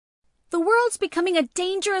world's becoming a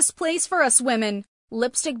dangerous place for us women.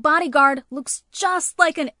 Lipstick Bodyguard looks just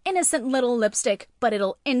like an innocent little lipstick, but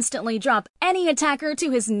it'll instantly drop any attacker to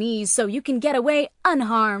his knees so you can get away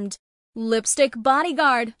unharmed. Lipstick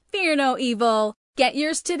Bodyguard, fear no evil. Get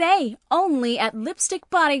yours today, only at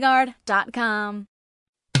lipstickbodyguard.com.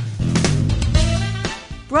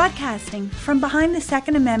 Broadcasting from behind the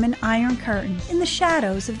Second Amendment Iron Curtain in the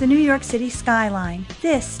shadows of the New York City skyline,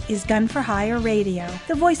 this is Gun for Hire Radio,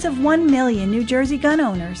 the voice of 1 million New Jersey gun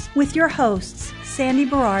owners, with your hosts, Sandy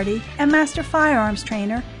Berardi and Master Firearms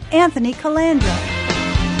Trainer, Anthony Calandra.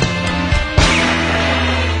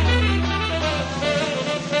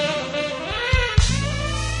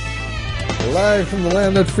 Live from the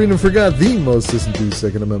land that freedom forgot, the most listened to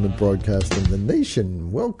Second Amendment broadcast in the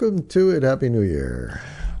nation. Welcome to it. Happy New Year.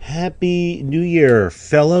 Happy New Year,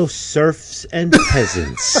 fellow serfs and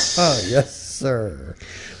peasants. Yes, sir.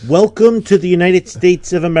 Welcome to the United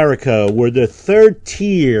States of America, where the third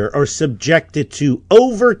tier are subjected to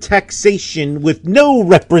overtaxation with no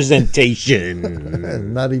representation.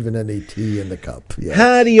 And not even any tea in the cup yet.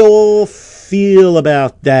 How do you all feel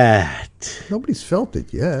about that? Nobody's felt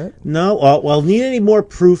it yet. No? Well, need any more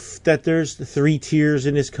proof that there's the three tiers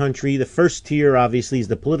in this country? The first tier, obviously, is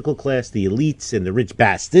the political class, the elites, and the rich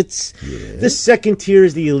bastards. Yeah. The second tier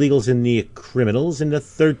is the illegals and the criminals. And the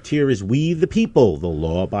third tier is we, the people, the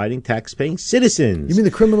law-abiding, tax-paying citizens. You mean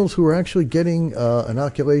the criminals who are actually getting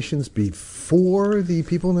inoculations before the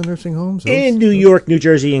people in the nursing homes? In New York, New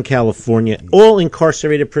Jersey, and California, all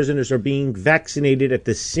incarcerated prisoners are being vaccinated at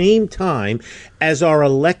the same time as our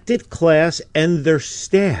elected class and their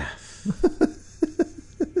staff.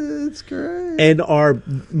 It's great. And our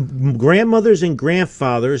grandmothers and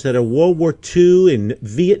grandfathers that are World War II and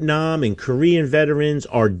Vietnam and Korean veterans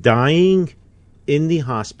are dying in the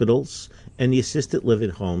hospitals and the assisted living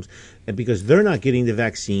homes, and because they're not getting the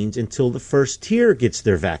vaccines until the first tier gets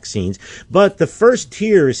their vaccines. But the first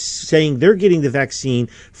tier is saying they're getting the vaccine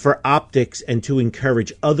for optics and to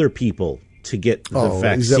encourage other people to get the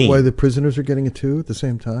vaccine. Is that why the prisoners are getting it too at the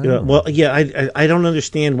same time? I don't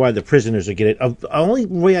understand why the prisoners are getting it. The only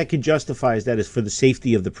way I could justify is for the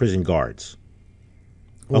safety of the prison guards.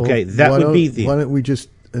 Well, okay, that would be the... Why don't we just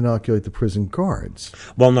inoculate the prison guards?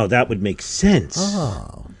 Well, no, that would make sense.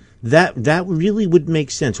 Oh. That really would make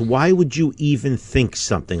sense. Why would you even think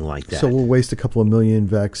something like that? So we'll waste a couple of million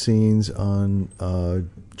vaccines on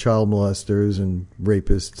child molesters and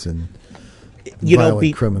rapists and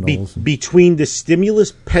violent criminals. Between the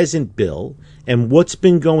stimulus peasant bill and what's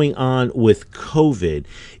been going on with COVID,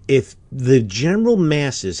 if the general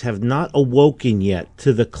masses have not awoken yet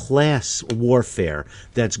to the class warfare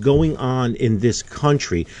that's going on in this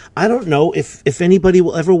country, I don't know if anybody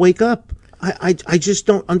will ever wake up. I just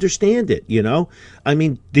don't understand it, you know? I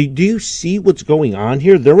mean, do you see what's going on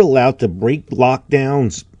here? They're allowed to break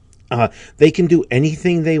lockdowns. They can do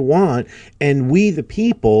anything they want, and we, the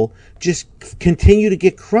people, just continue to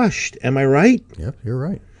get crushed. Am I right? Yep, you're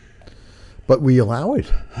right. But we allow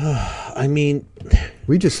it. I mean...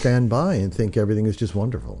 We just stand by and think everything is just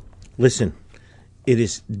wonderful. Listen, it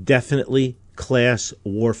is definitely class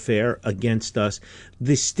warfare against us.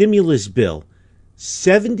 The stimulus bill,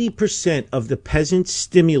 70% of the peasant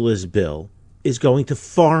stimulus bill is going to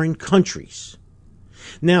foreign countries.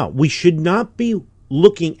 Now, we should not be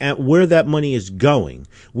looking at where that money is going.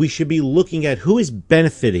 We should be looking at who is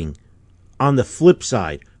benefiting on the flip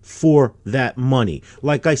side for that money.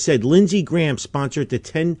 Like I said, Lindsey Graham sponsored the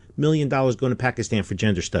 $10 million going to Pakistan for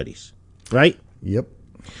gender studies, right? Yep.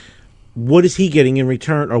 What is he getting in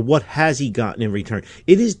return, or what has he gotten in return?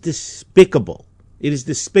 It is despicable. It is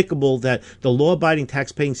despicable that the law-abiding,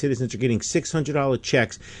 tax-paying citizens are getting $600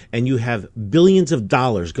 checks, and you have billions of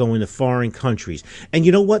dollars going to foreign countries. And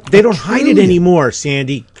you know what? They don't hide it anymore,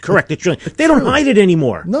 Sandy. Correct, a trillion. They don't hide it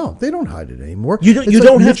anymore. No, they don't hide it anymore. You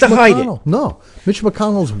don't have to hide it. No. Mitch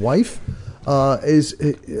McConnell's wife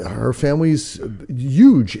her family's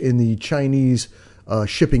huge in the Chinese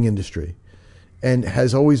shipping industry. And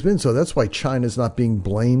has always been so. That's why China's not being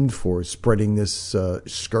blamed for spreading this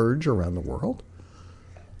scourge around the world.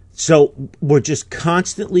 So we're just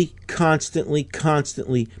constantly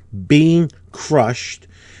being crushed.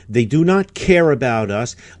 They do not care about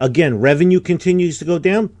us. Again, revenue continues to go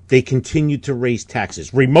down. They continue to raise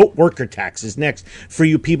taxes. Remote worker taxes next for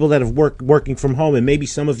you people that have working from home. And maybe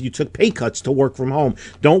some of you took pay cuts to work from home.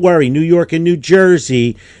 Don't worry. New York and New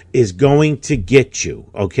Jersey is going to get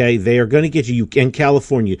you. Okay. They are going to get you. In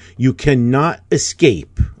California, you cannot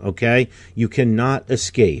escape. Okay. You cannot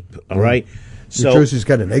escape. All right. New Jersey's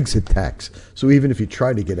got an exit tax, so even if you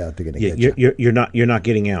try to get out, they're going to get you. You're not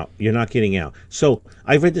getting out. You're not getting out. So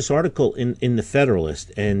I read this article in the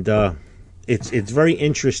Federalist, and it's very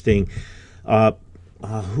interesting.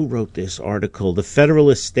 Who wrote this article? The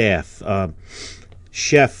Federalist staff.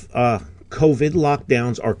 Chef, COVID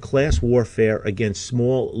lockdowns are class warfare against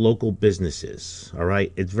small local businesses. All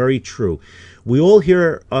right, it's very true. We all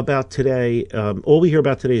hear about today. All we hear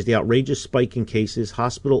about today is the outrageous spike in cases,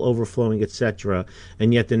 hospital overflowing, etc.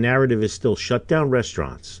 And yet the narrative is still shut down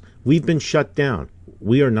restaurants. We've been shut down.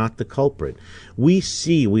 We are not the culprit. We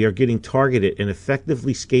are getting targeted and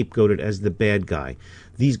effectively scapegoated as the bad guy.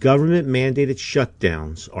 These government-mandated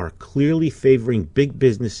shutdowns are clearly favoring big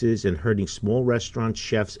businesses and hurting small restaurant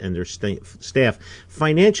chefs and their staff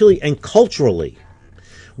financially and culturally.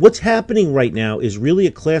 What's happening right now is really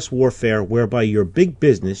a class warfare whereby your big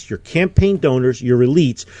business, your campaign donors, your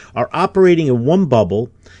elites are operating in one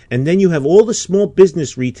bubble, and then you have all the small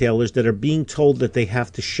business retailers that are being told that they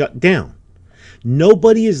have to shut down.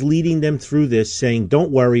 Nobody is leading them through this saying, don't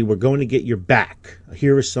worry, we're going to get your back.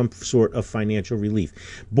 Here is some sort of financial relief.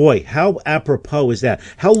 Boy, how apropos is that?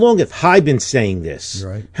 How long have I been saying this?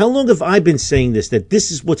 Right. How long have I been saying this, that this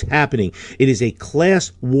is what's happening? It is a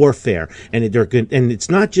class warfare, and it's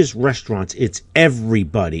not just restaurants, it's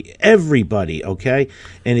everybody, okay?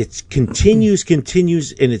 And it continues,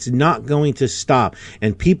 and it's not going to stop.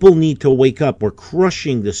 And people need to wake up. We're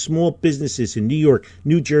crushing the small businesses in New York,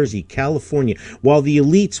 New Jersey, California, while the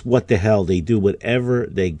elites, what the hell, they do whatever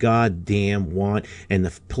they goddamn want. And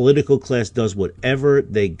the political class does whatever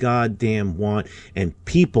they goddamn want, and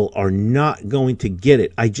people are not going to get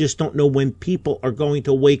it. I just don't know when people are going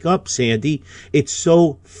to wake up, Sandy. It's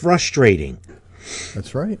so frustrating.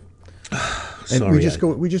 That's right. And Sorry,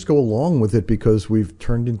 we just go along with it because we've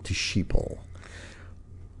turned into sheeple.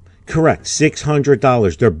 Correct.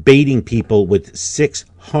 $600. They're baiting people with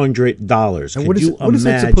 $600. And what is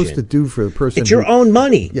that supposed to do for the person? It's your own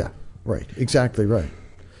money. Yeah, right. Exactly right.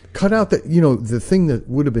 Cut out that, the thing that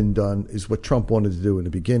would have been done is what Trump wanted to do in the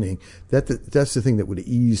beginning. That's the thing that would have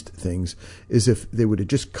eased things, is if they would have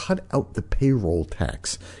just cut out the payroll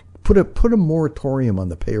tax, put a moratorium on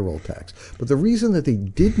the payroll tax. But the reason that they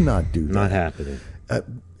did not do that, not happening,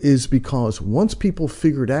 is because once people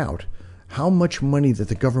figured out how much money that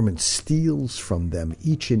the government steals from them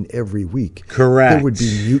each and every week, correct, there would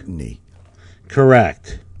be mutiny.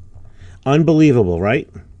 Correct. Unbelievable, right?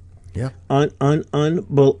 Yeah.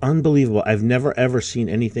 Unbelievable. I've never, ever seen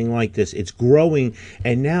anything like this. It's growing,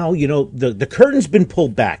 and now, the curtain's been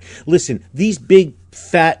pulled back. Listen, these big,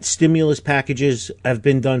 fat stimulus packages have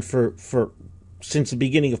been done for since the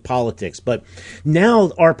beginning of politics. But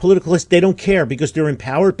now our politicalists, they don't care because they're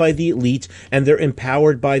empowered by the elites and they're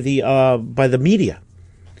empowered by the media.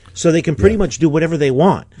 So they can pretty much do whatever they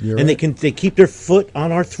want. You're and right. they keep their foot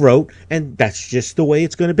on our throat, and that's just the way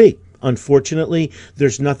it's going to be. Unfortunately,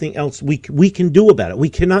 there's nothing else we can do about it. We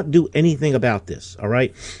cannot do anything about this, all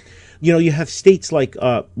right? You have states like,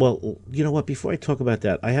 you know what? Before I talk about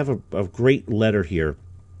that, I have a great letter here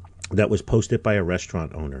that was posted by a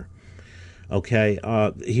restaurant owner, okay?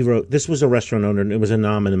 He wrote, this was a restaurant owner, and it was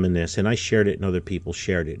anonymous, and I shared it, and other people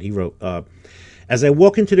shared it. He wrote, as I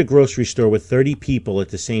walk into the grocery store with 30 people at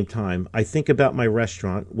the same time, I think about my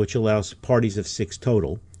restaurant, which allows parties of 6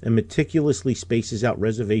 total, and meticulously spaces out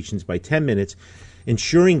reservations by 10 minutes,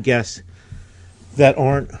 ensuring guests that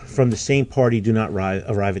aren't from the same party do not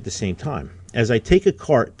arrive at the same time. As I take a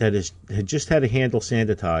cart that had just had a handle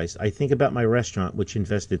sanitized, I think about my restaurant, which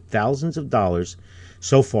invested thousands of dollars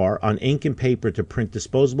so far on ink and paper to print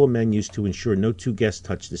disposable menus to ensure no 2 guests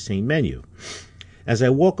touch the same menu. As I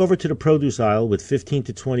walk over to the produce aisle with 15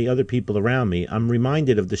 to 20 other people around me, I'm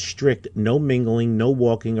reminded of the strict no mingling, no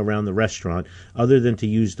walking around the restaurant other than to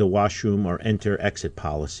use the washroom or enter-exit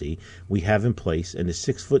policy we have in place, and the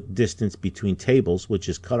 6-foot distance between tables, which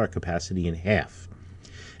has cut our capacity in half.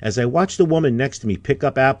 As I watch the woman next to me pick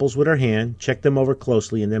up apples with her hand, check them over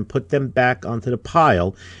closely, and then put them back onto the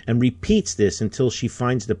pile, and repeats this until she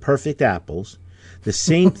finds the perfect apples, the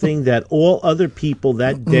same thing that all other people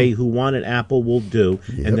that day who want an apple will do,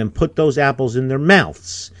 and then put those apples in their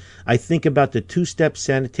mouths. I think about the 2-step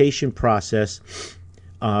sanitation process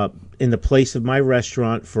in the place of my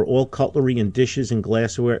restaurant for all cutlery and dishes and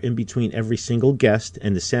glassware in between every single guest,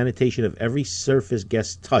 and the sanitation of every surface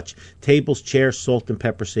guests touch, tables, chairs, salt and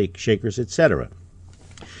pepper shakers, etc.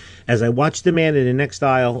 As I watch the man in the next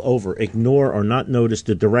aisle over ignore or not notice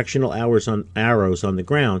the directional arrows on the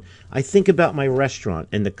ground, I think about my restaurant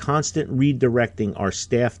and the constant redirecting our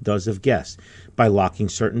staff does of guests by locking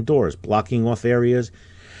certain doors, blocking off areas,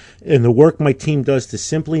 and the work my team does to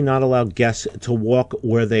simply not allow guests to walk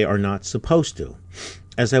where they are not supposed to.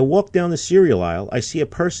 As I walk down the cereal aisle, I see a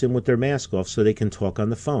person with their mask off so they can talk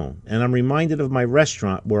on the phone, and I'm reminded of my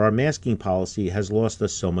restaurant where our masking policy has lost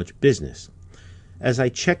us so much business. As I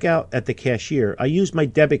check out at the cashier, I use my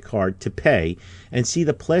debit card to pay and see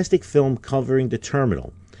the plastic film covering the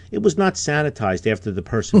terminal. It was not sanitized after the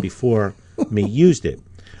person before me used it.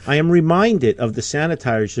 I am reminded of the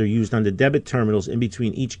sanitizer used on the debit terminals in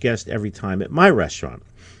between each guest every time at my restaurant.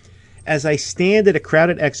 As I stand at a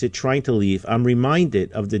crowded exit trying to leave, I'm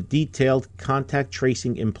reminded of the detailed contact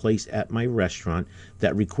tracing in place at my restaurant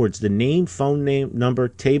that records the name, phone number,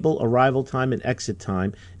 table, arrival time, and exit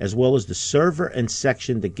time, as well as the server and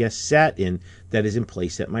section the guest sat in that is in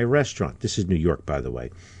place at my restaurant. This is New York, by the way.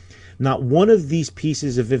 Not one of these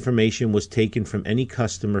pieces of information was taken from any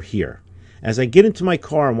customer here. As I get into my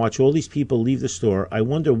car and watch all these people leave the store, I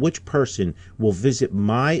wonder which person will visit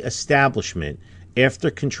my establishment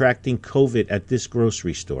after contracting COVID at this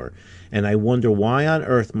grocery store, and I wonder why on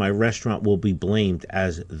earth my restaurant will be blamed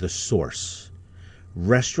as the source.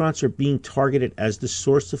 Restaurants are being targeted as the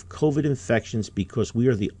source of COVID infections because we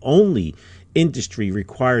are the only industry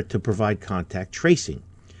required to provide contact tracing.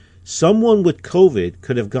 Someone with COVID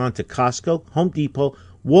could have gone to Costco, Home Depot,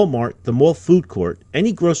 Walmart, the mall food court,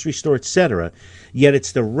 any grocery store, etc., yet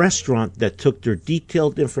it's the restaurant that took their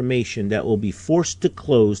detailed information that will be forced to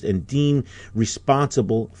close and deemed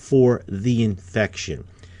responsible for the infection.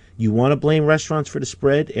 You want to blame restaurants for the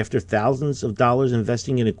spread after thousands of dollars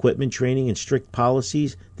investing in equipment, training, and strict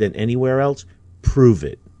policies than anywhere else? Prove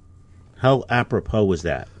it. How apropos was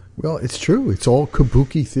that? Well, it's true. It's all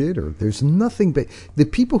kabuki theater. There's nothing but the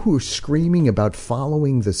people who are screaming about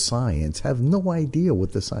following the science have no idea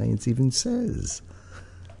what the science even says.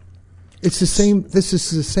 It's the same. This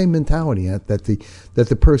is the same mentality that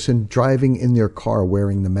the person driving in their car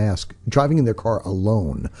wearing the mask, driving in their car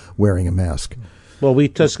alone wearing a mask. Well, we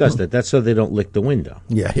discussed that. That's so they don't lick the window.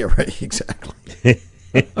 Yeah, you're right. Exactly.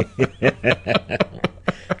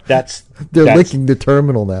 They're licking the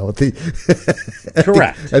terminal now at the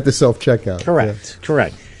correct at the self-checkout.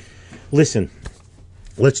 Correct. Listen,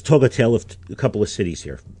 let's talk a tale of a couple of cities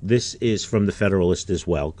here. This is from the Federalist as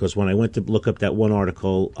well, because when I went to look up that one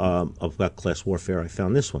article about class warfare, I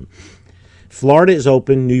found this one. Florida is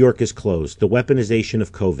open, New York is closed. The weaponization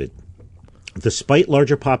of COVID. Despite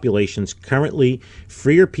larger populations, currently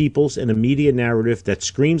freer peoples, and a media narrative that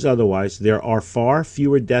screams otherwise, there are far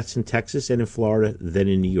fewer deaths in Texas and in Florida than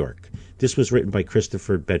in New York. This was written by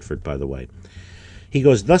Christopher Bedford, by the way. He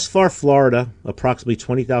goes, thus far, Florida, approximately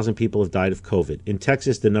 20,000 people have died of COVID. In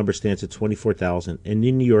Texas, the number stands at 24,000, and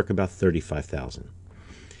in New York, about 35,000.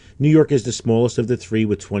 New York is the smallest of the three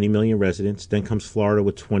with 20 million residents. Then comes Florida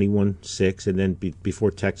with 21.6, and then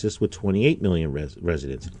before Texas with 28 million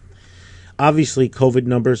residents. Obviously, COVID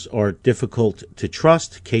numbers are difficult to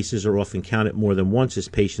trust. Cases are often counted more than once as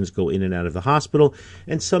patients go in and out of the hospital,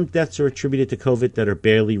 and some deaths are attributed to COVID that are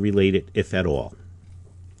barely related, if at all.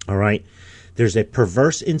 All right? There's a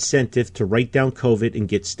perverse incentive to write down COVID and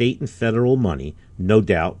get state and federal money, no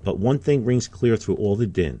doubt, but one thing rings clear through all the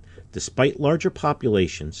din. Despite larger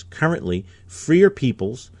populations, currently freer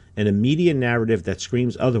peoples, and a media narrative that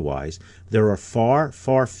screams otherwise, there are far,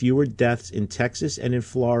 far fewer deaths in Texas and in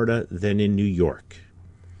Florida than in New York.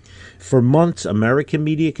 For months, American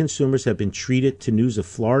media consumers have been treated to news of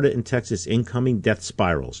Florida and Texas incoming death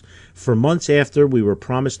spirals. For months after, we were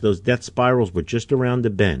promised those death spirals were just around the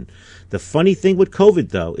bend. The funny thing with COVID,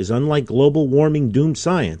 though, is unlike global warming doom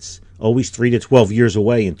science, always 3 to 12 years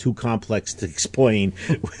away and too complex to explain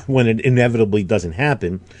when it inevitably doesn't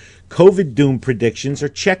happen, COVID doom predictions are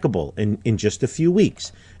checkable in just a few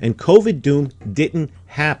weeks. And COVID doom didn't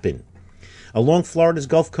happen. Along Florida's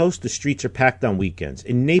Gulf Coast, the streets are packed on weekends.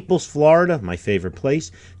 In Naples, Florida, my favorite place,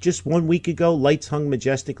 just 1 week ago, lights hung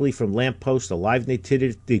majestically from lampposts, a live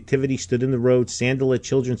nativity stood in the road, Santa let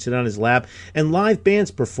children sit on his lap, and live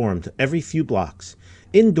bands performed every few blocks.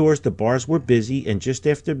 Indoors, the bars were busy, and just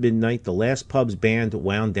after midnight, the last pub's band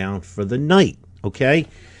wound down for the night. Okay?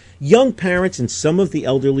 Young parents and some of the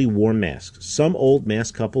elderly wore masks. Some old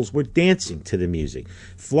masked couples were dancing to the music.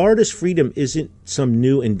 Florida's freedom isn't some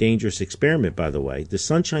new and dangerous experiment, by the way. The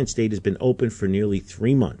Sunshine State has been open for nearly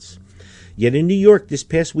 3 months. Yet in New York this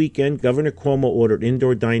past weekend, Governor Cuomo ordered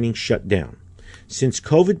indoor dining shut down. Since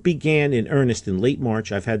COVID began in earnest in late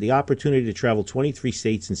March, I've had the opportunity to travel 23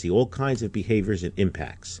 states and see all kinds of behaviors and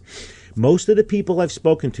impacts. Most of the people I've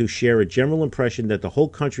spoken to share a general impression that the whole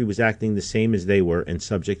country was acting the same as they were and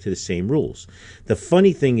subject to the same rules. The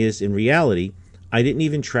funny thing is, in reality, I didn't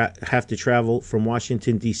even have to travel from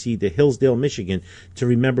Washington, D.C. to Hillsdale, Michigan to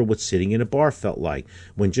remember what sitting in a bar felt like,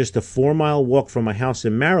 when just a 4-mile walk from my house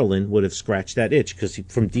in Maryland would have scratched that itch, because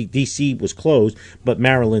from D.C. was closed, but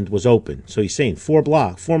Maryland was open. So he's saying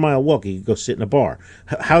 4-mile walk, you could go sit in a bar.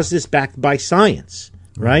 How's this backed by science,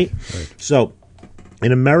 right? Right. So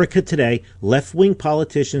In America today, left-wing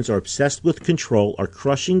politicians are obsessed with control, are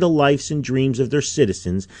crushing the lives and dreams of their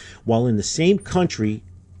citizens, while in the same country,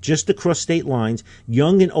 just across state lines,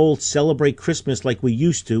 young and old celebrate Christmas like we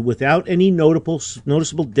used to without any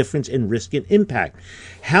noticeable difference in risk and impact.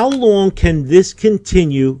 How long can this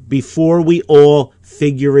continue before we all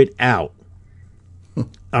figure it out?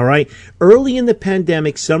 All right. Early in the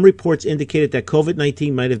pandemic, some reports indicated that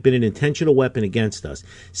COVID-19 might have been an intentional weapon against us.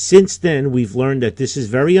 Since then, we've learned that this is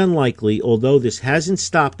very unlikely, although this hasn't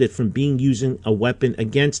stopped it from being using a weapon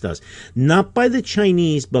against us. Not by the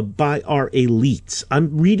Chinese, but by our elites.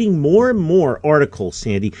 I'm reading more and more articles,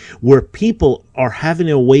 Sandy, where people are having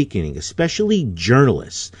an awakening, especially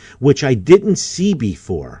journalists, which I didn't see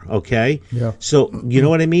before, okay? Yeah. So, you know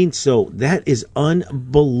what I mean? So that is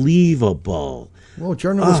unbelievable. Well,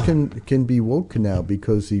 journalists can be woke now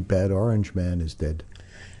because the bad orange man is dead.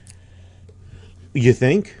 You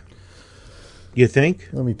think? You think?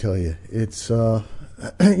 Let me tell you, it's and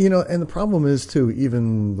the problem is too,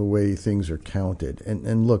 even the way things are counted.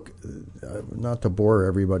 And look, not to bore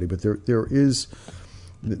everybody, but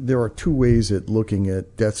there are two ways at looking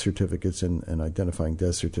at death certificates and identifying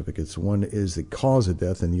death certificates. One is the cause of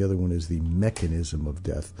death, and the other one is the mechanism of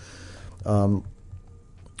death.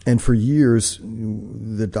 And for years,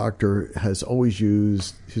 the doctor has always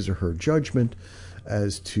used his or her judgment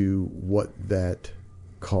as to what that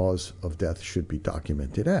cause of death should be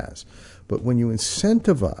documented as. But when you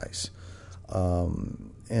incentivize,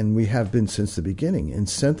 and we have been since the beginning,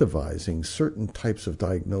 incentivizing certain types of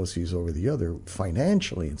diagnoses over the other,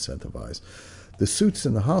 financially incentivized, the suits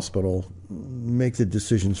in the hospital make the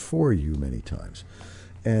decisions for you many times.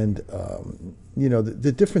 And,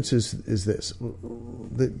 the difference is this.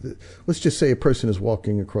 Let's just say a person is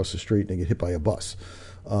walking across the street and they get hit by a bus.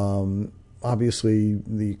 Obviously,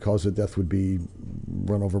 the cause of death would be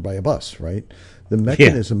run over by a bus, right? The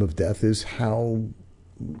mechanism of death is how,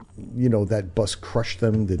 that bus crushed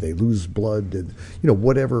them. Did they lose blood?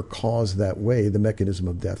 Whatever caused that way, the mechanism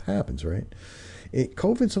of death happens, right?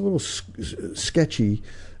 COVID's a little sketchy,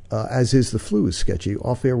 as is the flu is sketchy.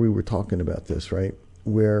 Off air, we were talking about this, right?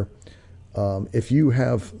 Where if you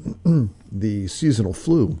have the seasonal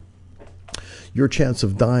flu, your chance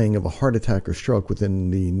of dying of a heart attack or stroke within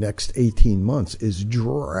the next 18 months is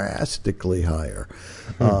drastically higher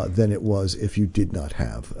than it was if you did not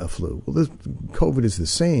have a flu. Well, COVID is the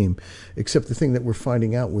same, except the thing that we're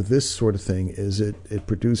finding out with this sort of thing is it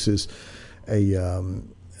produces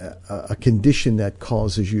a condition that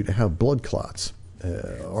causes you to have blood clots.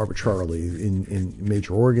 Arbitrarily in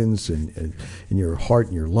major organs and in your heart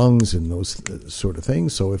and your lungs and those sort of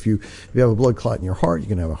things. So if you have a blood clot in your heart, you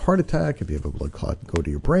can have a heart attack. If you have a blood clot go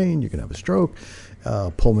to your brain, you can have a stroke,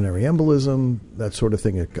 pulmonary embolism, that sort of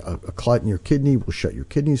thing. A clot in your kidney will shut your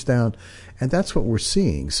kidneys down, and that's what we're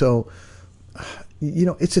seeing. So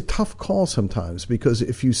it's a tough call sometimes, because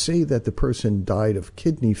if you say that the person died of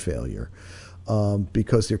kidney failure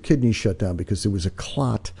because their kidney shut down because there was a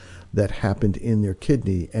clot that happened in their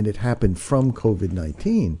kidney, and it happened from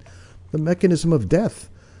COVID-19, the mechanism of death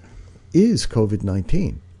is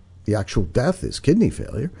COVID-19. The actual death is kidney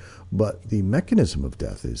failure, but the mechanism of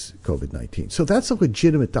death is COVID-19. So that's a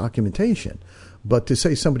legitimate documentation. But to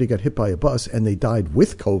say somebody got hit by a bus and they died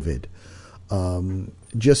with COVID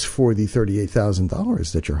just for the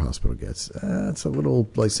 $38,000 that your hospital gets, that's a little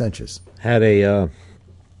licentious. Had a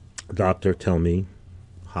doctor tell me,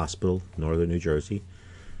 hospital, northern New Jersey,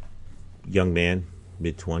 young man,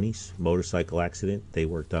 mid-20s, motorcycle accident. They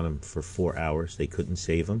worked on him for 4 hours. They couldn't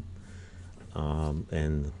save him.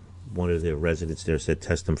 And one of the residents there said,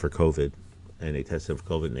 test him for COVID. And they tested him for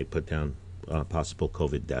COVID, and they put down possible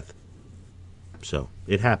COVID death. So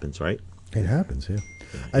it happens, right? It happens, yeah.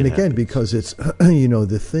 And again, because it's,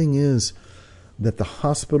 the thing is that the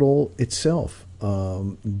hospital itself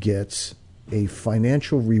gets a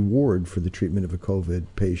financial reward for the treatment of a COVID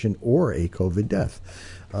patient or a COVID death,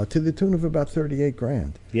 to the tune of about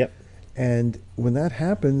 $38,000. Yep. And when that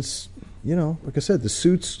happens, like I said, the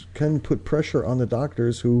suits can put pressure on the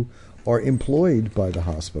doctors who are employed by the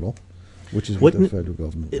hospital, which is what the federal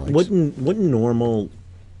government likes. Wouldn't normal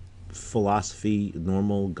philosophy,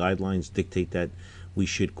 normal guidelines dictate that we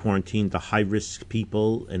should quarantine the high-risk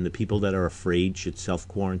people, and the people that are afraid should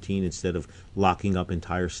self-quarantine instead of locking up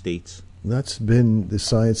entire states? That's been the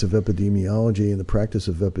science of epidemiology and the practice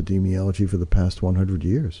of epidemiology for the past 100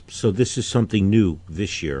 years. So this is something new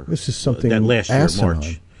this year. This is something that last asinine. year,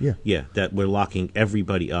 March. Yeah. Yeah, that we're locking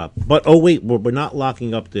everybody up. But, oh, wait, we're not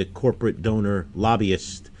locking up the corporate donor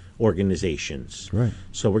lobbyist organizations. Right.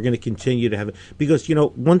 So we're going to continue to have it. Because,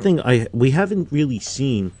 one thing we haven't really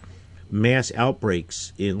seen mass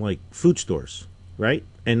outbreaks in, like, food stores. right?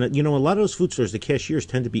 And, a lot of those food stores, the cashiers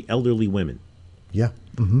tend to be elderly women. Yeah.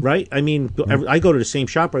 Mm-hmm. Right? I mean, I go to the same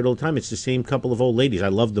shop right all the time. It's the same couple of old ladies. I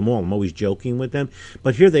love them all. I'm always joking with them.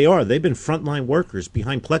 But here they are. They've been frontline workers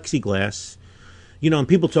behind plexiglass. And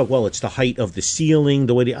people talk, well, it's the height of the ceiling,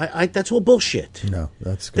 the way that's all bullshit. No,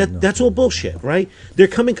 that's good. That's all bullshit, right? They're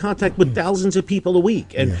coming in contact with thousands of people a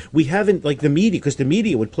week. And we haven't, like the media, because the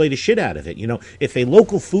media would play the shit out of it. If a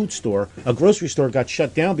local food store, a grocery store got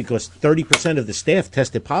shut down because 30% of the staff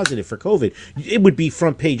tested positive for COVID, it would be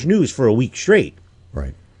front page news for a week straight.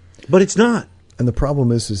 Right. But it's not. And the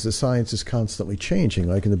problem is the science is constantly changing.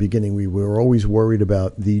 Like in the beginning, we were always worried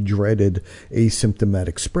about the dreaded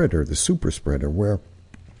asymptomatic spreader, the super spreader, where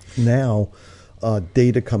now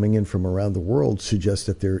data coming in from around the world suggests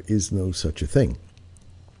that there is no such a thing.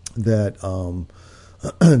 That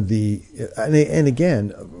and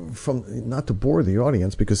again, from not to bore the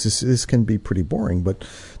audience because this can be pretty boring, but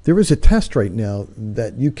there is a test right now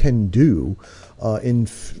that you can do in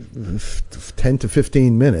 10 to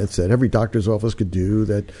 15 minutes that every doctor's office could do,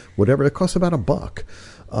 that whatever, it costs about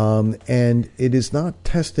 $1. And it is not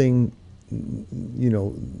testing,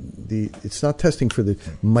 it's not testing for the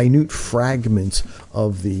minute fragments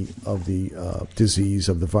of the disease,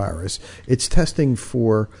 of the virus. It's testing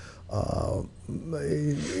for,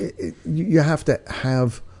 you have to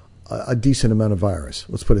have a decent amount of virus.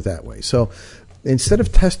 Let's put it that way. So instead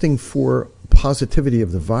of testing for positivity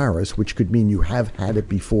of the virus, which could mean you have had it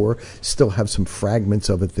before, still have some fragments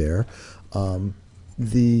of it there,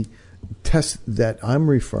 the test that I'm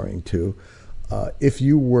referring to, if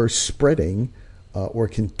you were spreading or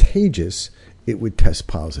contagious, it would test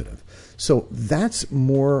positive. So that's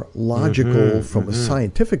more logical from a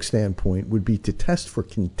scientific standpoint, would be to test for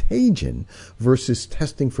contagion versus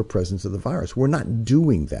testing for presence of the virus. We're not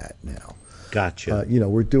doing that now. Gotcha.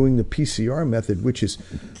 We're doing the PCR method, which is,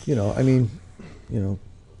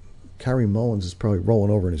 Carrie Mullins is probably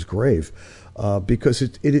rolling over in his grave because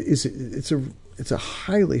it's a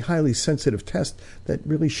highly, highly sensitive test that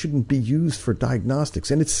really shouldn't be used for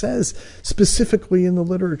diagnostics. And it says specifically in the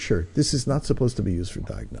literature, this is not supposed to be used for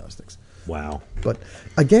diagnostics. Wow. But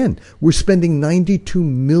again, we're spending $92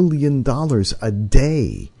 million a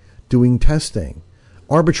day doing testing,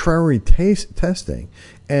 arbitrary testing.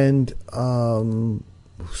 And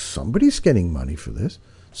somebody's getting money for this.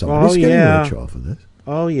 Somebody's getting rich off of this.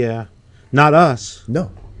 Oh, yeah. Not us.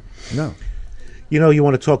 No. You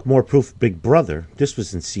want to talk more proof, Big Brother. This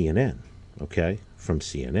was in CNN, okay, from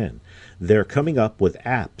CNN. They're coming up with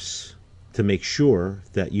apps to make sure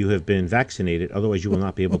that you have been vaccinated. Otherwise, you will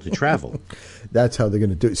not be able to travel. That's how they're going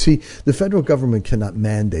to do it. See, the federal government cannot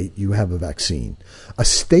mandate you have a vaccine. A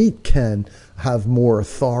state can have more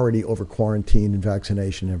authority over quarantine and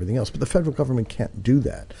vaccination and everything else, but the federal government can't do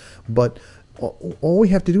that. But all we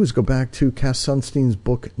have to do is go back to Cass Sunstein's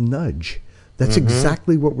book, Nudge. That's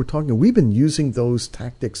exactly what we're talking about. We've been using those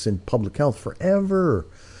tactics in public health forever.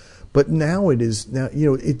 But now it is,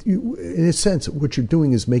 in a sense, what you're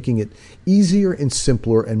doing is making it easier and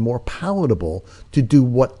simpler and more palatable to do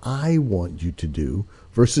what I want you to do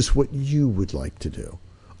versus what you would like to do.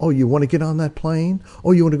 Oh, you want to get on that plane?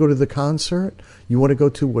 Oh, you want to go to the concert? You want to go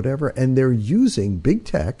to whatever? And they're using big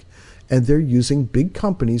tech, and they're using big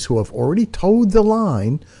companies who have already towed the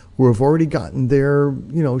line, who have already gotten their,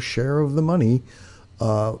 share of the money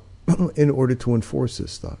in order to enforce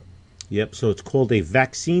this stuff. Yep, so it's called a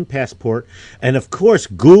vaccine passport. And, of course,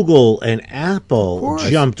 Google and Apple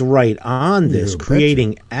jumped right on this,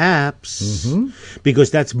 creating apps,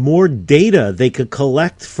 because that's more data they could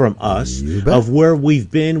collect from us of where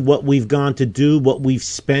we've been, what we've gone to do, what we've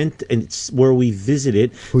spent, and where we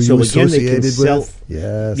visited. Who so, you again, they can sell. With?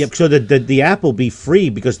 Yes. Yep, so the app will be free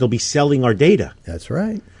because they'll be selling our data. That's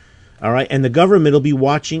right. All right, and the government will be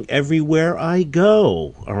watching everywhere I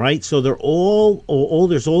go. All right, so they're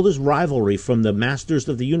there's all this rivalry from the masters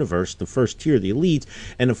of the universe, the first tier, the elites,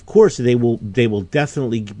 and of course they will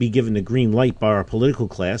definitely be given the green light by our political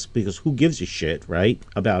class because who gives a shit, right,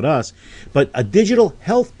 about us? But a digital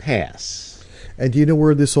health pass. And do you know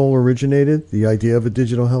where this all originated? The idea of a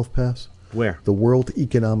digital health pass? Where? The World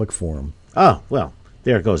Economic Forum. Oh well.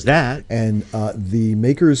 There goes that. And the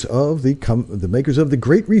makers of the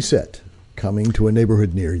Great Reset coming to a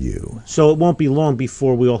neighborhood near you. So it won't be long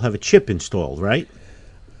before we all have a chip installed, right?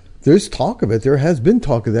 There's talk of it. There has been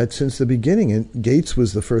talk of that since the beginning, and Gates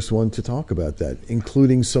was the first one to talk about that,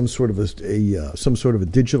 including some sort of a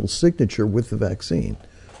digital signature with the vaccine.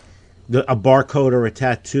 a barcode or a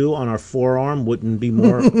tattoo on our forearm wouldn't be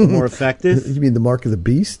more effective? You mean the mark of the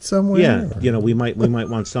beast somewhere? Yeah, or? we might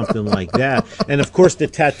want something like that. And of course, the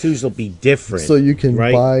tattoos will be different. So you can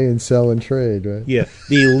right? buy and sell and trade, right? Yeah,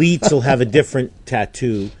 the elites will have a different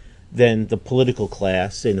tattoo than the political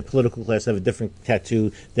class, and the political class have a different tattoo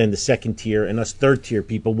than the second tier, and us third tier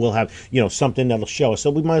people will have something that'll show us. So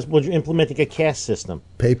we might as well implementing a caste system.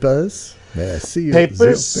 Papers. Yeah, see you.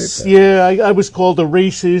 Papers. Yeah, I was called a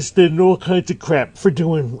racist and all kinds of crap for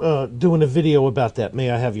doing a video about that. May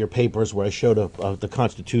I have your papers? Where I showed the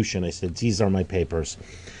Constitution. I said, these are my papers.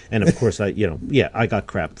 And of course, I got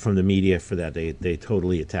crap from the media for that. They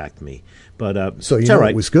totally attacked me. But so it's all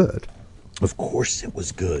right. It was good. Of course it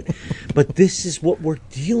was good. But this is what we're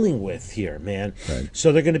dealing with here, man. Right.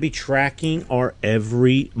 So they're going to be tracking our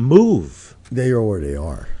every move. They already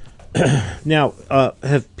are. Now,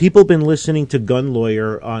 have people been listening to Gun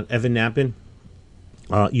Lawyer on Evan Nappen?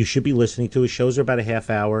 You should be listening to his shows. Are about a half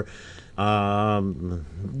hour.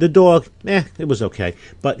 The dog, it was okay.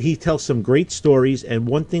 But he tells some great stories. And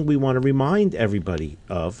one thing we want to remind everybody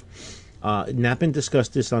of, Nappen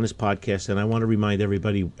discussed this on his podcast, and I want to remind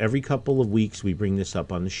everybody, every couple of weeks we bring this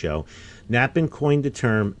up on the show. Nappen coined the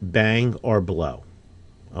term bang or blow.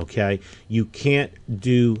 Okay? You can't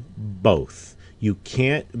do both. You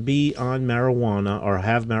can't be on marijuana or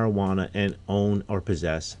have marijuana and own or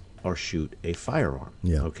possess or shoot a firearm.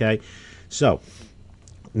 Yeah. Okay? So,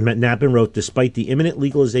 Nappen wrote, despite the imminent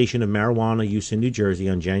legalization of marijuana use in New Jersey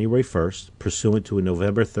on January 1st, pursuant to a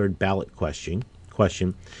November 3rd ballot question,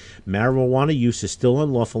 marijuana use is still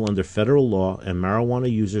unlawful under federal law, and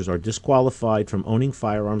marijuana users are disqualified from owning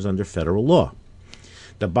firearms under federal law.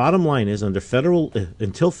 The bottom line is,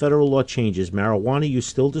 until federal law changes, marijuana use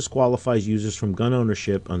still disqualifies users from gun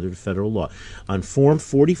ownership under the federal law. On Form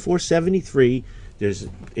 4473,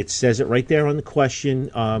 it says it right there on the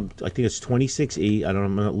question. I think it's 26E.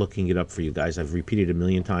 I'm not looking it up for you guys. I've repeated it a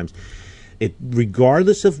million times.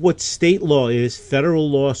 Regardless of what state law is, federal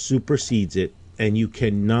law supersedes it, and you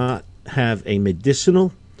cannot have a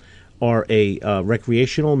medicinal or a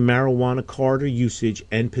recreational marijuana card or usage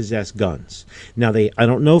and possess guns. Now, I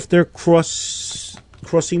don't know if they're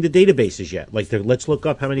crossing the databases yet. Like, let's look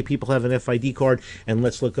up how many people have an FID card, and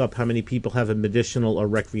let's look up how many people have a medicinal or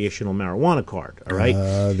recreational marijuana card. All right,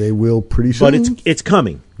 they will pretty soon. But it's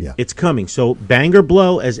coming. Yeah, it's coming. So bang or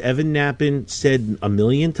blow, as Evan Nappen said a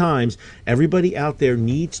million times. Everybody out there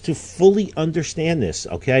needs to fully understand this.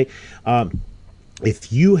 Okay.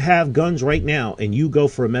 If you have guns right now and you go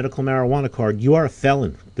for a medical marijuana card, you are a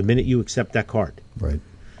felon the minute you accept that card. Right.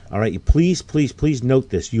 All right. Please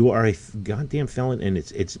note this. You are a goddamn felon, and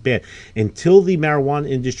it's bad. Until the marijuana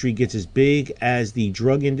industry gets as big as the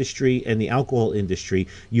drug industry and the alcohol industry,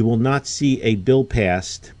 you will not see a bill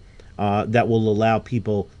passed that will allow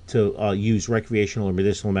people to use recreational or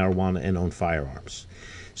medicinal marijuana and own firearms.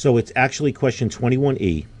 So it's actually question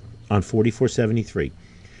 21E on 4473.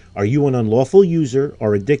 Are you an unlawful user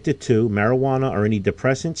or addicted to marijuana or any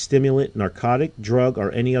depressant, stimulant, narcotic, drug,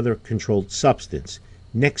 or any other controlled substance?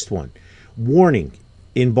 Next one. Warning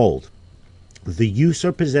in bold. The use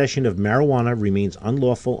or possession of marijuana remains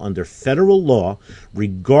unlawful under federal law,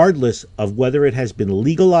 regardless of whether it has been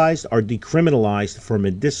legalized or decriminalized for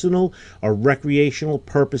medicinal or recreational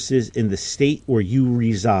purposes in the state where you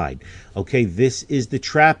reside. Okay, this is the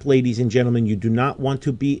trap, ladies and gentlemen. You do not want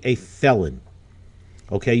to be a felon.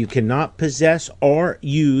 Okay, you cannot possess or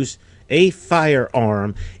use a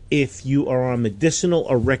firearm if you are on medicinal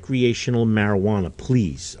or recreational marijuana,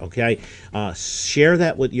 please. Okay, share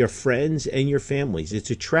that with your friends and your families.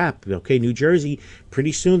 It's a trap. Okay, New Jersey,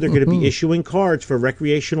 pretty soon they're going to be issuing cards for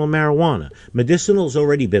recreational marijuana. Medicinal's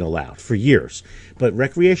already been allowed for years, but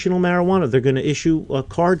recreational marijuana, they're going to issue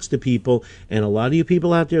cards to people, and a lot of you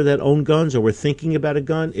people out there that own guns or were thinking about a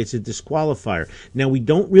gun, it's a disqualifier. Now, we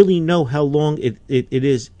don't really know how long it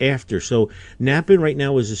is after, so Nappen right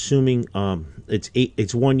now is assuming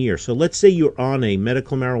it's 1 year. So let's say you're on a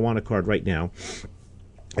medical marijuana card right now,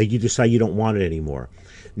 and you decide you don't want it anymore.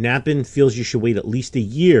 Nappen feels you should wait at least a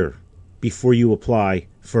year before you apply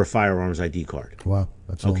for a firearms ID card. Wow,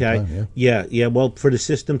 that's a long okay. time, yeah. Well, for the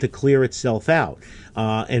system to clear itself out,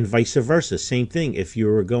 and vice versa. Same thing. If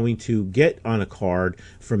you're going to get on a card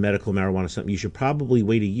for medical marijuana, something, you should probably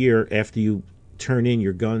wait a year after you turn in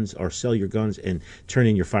your guns or sell your guns and turn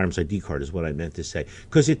in your firearms ID card is what I meant to say.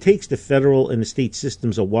 Because it takes the federal and the state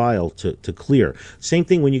systems a while to clear. Same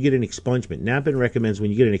thing when you get an expungement. Nappen recommends when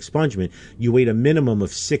you get an expungement, you wait a minimum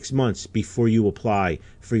of 6 months before you apply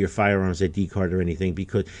for your firearms ID card or anything.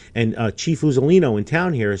 And Chief Uzzolino in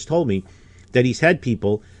town here has told me that he's had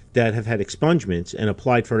people that have had expungements and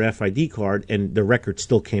applied for an FID card and the record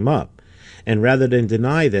still came up. And rather than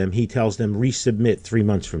deny them, he tells them resubmit 3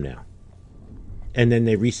 months from now. And then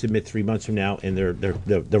they resubmit 3 months from now, and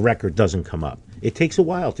the record doesn't come up. It takes a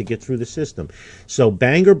while to get through the system. So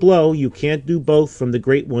bang or blow, you can't do both from the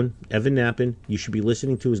great one, Evan Nappen. You should be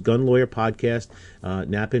listening to his Gun Lawyer podcast.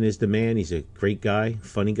 Nappen is the man. He's a great guy,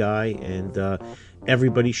 funny guy, and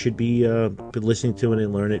everybody should be listening to it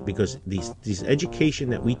and learn it, because these education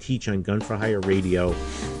that we teach on Gun for Hire Radio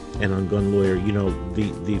and on Gun Lawyer,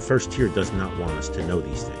 the first tier does not want us to know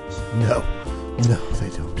these things. No, they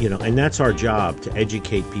don't. And that's our job, to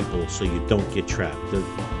educate people so you don't get trapped. The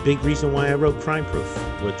big reason why I wrote Crime Proof,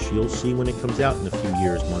 which you'll see when it comes out in a few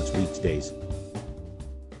years, months, weeks, days.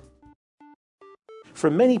 For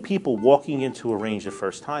many people, walking into a range the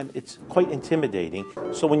first time, it's quite intimidating.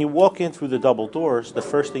 So when you walk in through the double doors, the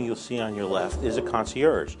first thing you'll see on your left is a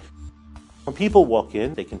concierge. When people walk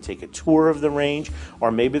in, they can take a tour of the range, or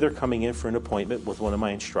maybe they're coming in for an appointment with one of my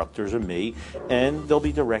instructors or me, and they'll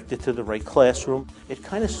be directed to the right classroom. It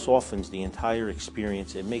kind of softens the entire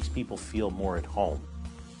experience. It makes people feel more at home.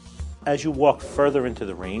 As you walk further into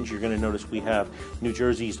the range, you're going to notice we have New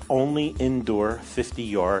Jersey's only indoor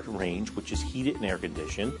 50-yard range, which is heated and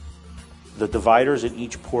air-conditioned. The dividers at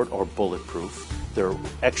each port are bulletproof. They're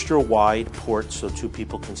extra wide ports so two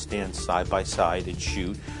people can stand side by side and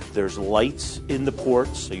shoot. There's lights in the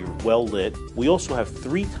ports, so you're well lit. We also have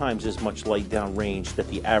 3 times as much light down range that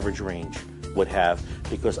the average range would have,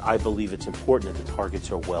 because I believe it's important that the targets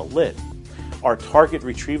are well lit. Our target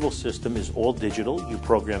retrieval system is all digital. You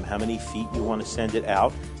program how many feet you want to send it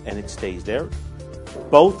out, and it stays there.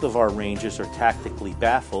 Both of our ranges are tactically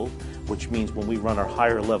baffled, which means when we run our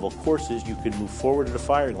higher level courses, you can move forward to the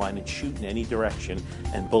firing line and shoot in any direction,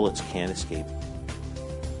 and bullets can't escape.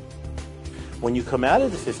 When you come out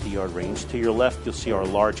of the 50-yard range, to your left you'll see our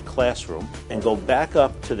large classroom, and go back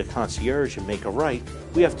up to the concierge and make a right.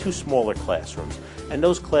 We have 2 smaller classrooms, and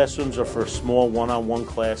those classrooms are for small one-on-one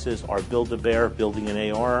classes, our Build-A-Bear, building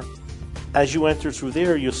an AR. As you enter through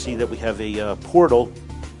there, you'll see that we have a portal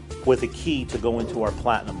with a key to go into our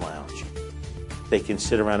Platinum Lounge. They can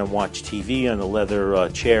sit around and watch TV on the leather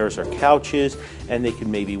chairs or couches, and they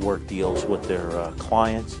can maybe work deals with their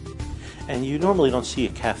clients. And you normally don't see a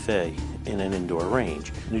cafe in an indoor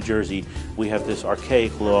range. In New Jersey, we have this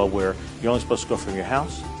archaic law where you're only supposed to go from your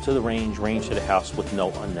house to the range to the house with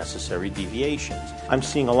no unnecessary deviations. I'm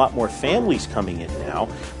seeing a lot more families coming in now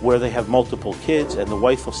where they have multiple kids, and the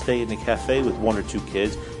wife will stay in the cafe with 1 or 2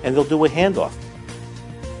 kids, and they'll do a handoff.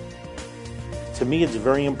 To me, it's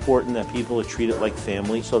very important that people are treated like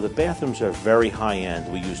family, so the bathrooms are very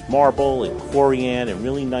high-end. We use marble and Corian and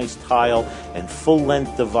really nice tile and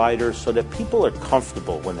full-length dividers so that people are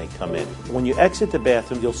comfortable when they come in. When you exit the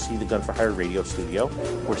bathroom, you'll see the Gun for Hire radio studio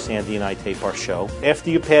where Sandy and I tape our show. After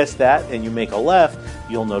you pass that and you make a left,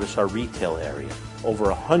 you'll notice our retail area. Over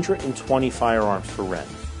 120 firearms for rent.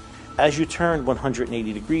 As you turn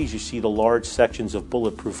 180 degrees, you see the large sections of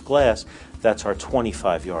bulletproof glass. That's our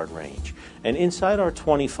 25-yard range. And inside our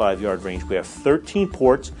 25-yard range, we have 13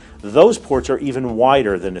 ports. Those ports are even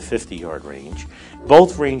wider than the 50-yard range.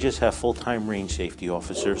 Both ranges have full-time range safety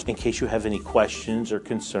officers. In case you have any questions or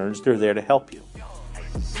concerns, they're there to help you.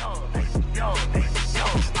 I'm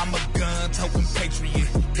a gun-toting patriot,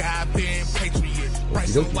 God-bearing patriot.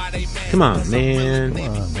 Come on, man. Come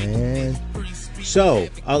on, man. So,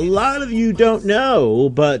 a lot of you don't know,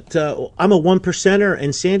 but I'm a 1%er,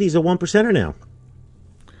 and Sandy's a 1%er now.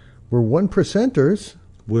 We're 1%ers.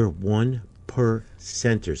 We're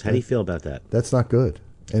 1%ers. How do you feel about that? That's not good.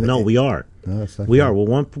 We are. No, that's not we good. are.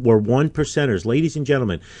 We're 1%ers. Ladies and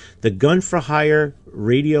gentlemen, the Gun for Hire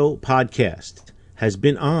radio podcast has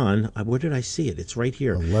been on, where did I see it? It's right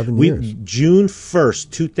here. 11 years. June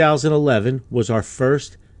 1st, 2011 was our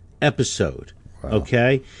first episode. Wow.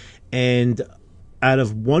 Okay? And out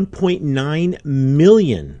of 1.9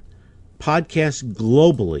 million podcasts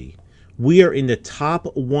globally, we are in the top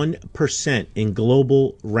 1% in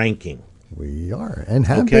global ranking. We are, and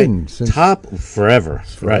have been since top forever.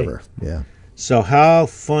 Forever, right? Yeah. So how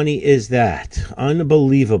funny is that?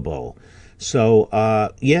 Unbelievable. So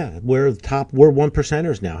we're top. We're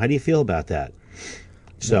 1%ers now. How do you feel about that?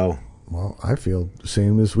 So, well, I feel the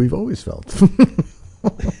same as we've always felt.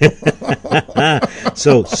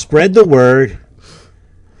 So spread the word.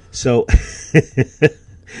 So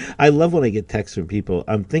I love when I get texts from people.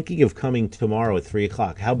 I'm thinking of coming tomorrow at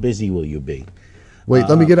 3:00. How busy will you be? Wait,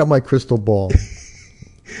 let me get out my crystal ball.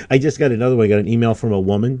 I just got another one. I got an email from a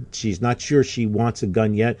woman. She's not sure she wants a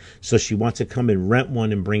gun yet, so she wants to come and rent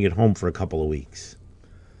one and bring it home for a couple of weeks.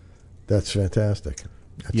 That's fantastic.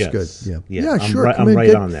 That's yes. good. Yeah, sure. I'm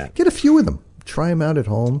right on that. Get a few of them. Try them out at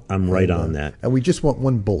home. I'm right on that. And we just want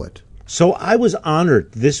one bullet. So I was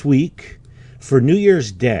honored this week for New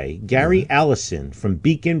Year's Day. Gary Allison from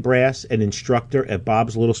Beacon Brass, an instructor at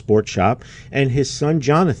Bob's Little Sports Shop, and his son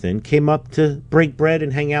Jonathan came up to break bread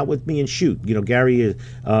and hang out with me and shoot. You know, Gary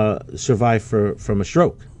survived from a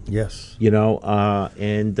stroke. Yes. You know,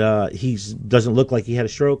 and he doesn't look like he had a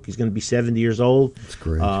stroke. He's going to be 70 years old. That's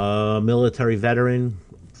great. Military veteran,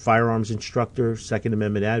 firearms instructor, Second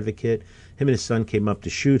Amendment advocate. Him and his son came up to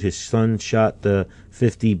shoot. His son shot the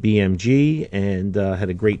 50 BMG and had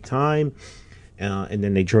a great time. And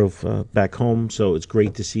then they drove back home. So it's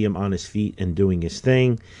great to see him on his feet and doing his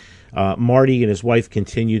thing. Marty and his wife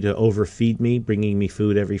continue to overfeed me, bringing me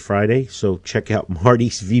food every Friday. So check out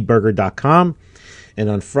martysvburger.com. And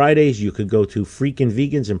on Fridays, you could go to Freakin'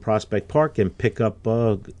 Vegans in Prospect Park and pick up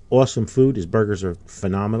awesome food. His burgers are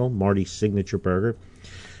phenomenal. Marty's signature burger.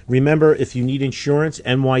 Remember, if you need insurance,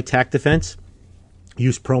 NY Tac Defense,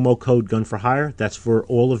 use promo code Gun for Hire. That's for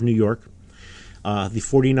all of New York. The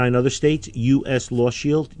 49 other states, U.S. Law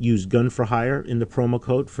Shield, use Gun for Hire in the promo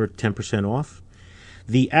code for 10% off.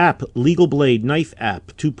 The app, Legal Blade Knife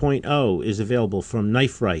App 2.0, is available from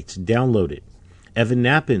Knife Rights. Download it. Evan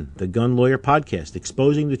Nappen, the Gun Lawyer Podcast,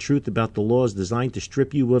 exposing the truth about the laws designed to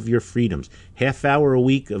strip you of your freedoms. Half hour a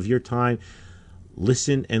week of your time.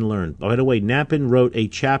 Listen and learn. By the way, Nappen wrote a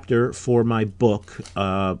chapter for my book,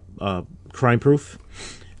 Crime Proof.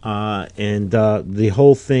 And the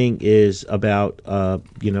whole thing is about,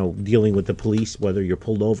 dealing with the police, whether you're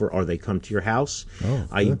pulled over or they come to your house. Oh,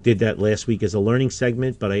 I did that last week as a learning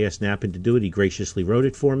segment, but I asked Nappen to do it. He graciously wrote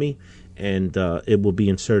it for me, and it will be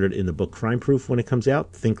inserted in the book Crime Proof when it comes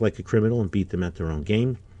out. Think like a criminal and beat them at their own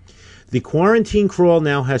game. The Quarantine Crawl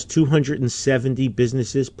now has 270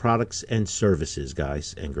 businesses, products, and services,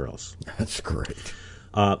 guys and girls. That's great.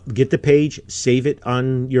 Get the page, save it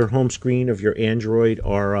on your home screen of your Android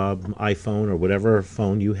or iPhone or whatever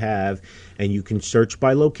phone you have, and you can search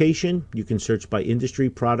by location. You can search by industry,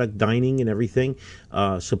 product, dining, and everything.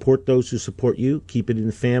 Support those who support you. Keep it in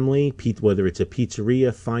the family, whether it's a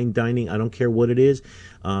pizzeria, fine dining, I don't care what it is.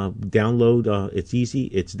 Download, it's easy.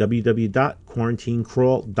 It's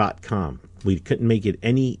www.quarantinecrawl.com. We couldn't make it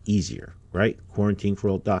any easier, right?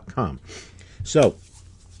 Quarantinecrawl.com. So,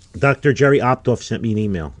 Dr. Jerry Optoff sent me an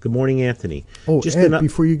email. Good morning, Anthony. Oh, Ed,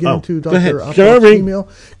 before you get into go ahead. Dr. Optoff's Sorry. email,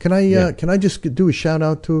 can I just do a shout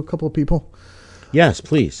out to a couple of people? Yes,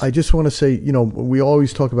 please. I just want to say, we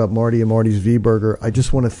always talk about Marty and Marty's V-Burger. I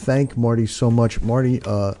just want to thank Marty so much. Marty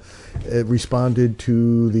responded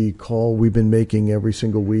to the call we've been making every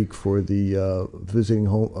single week for the visiting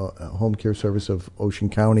home care service of Ocean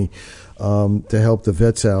County to help the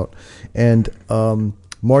vets out. And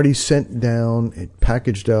Marty sent down,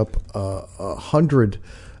 packaged up 100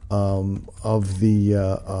 of the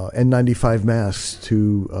N95 masks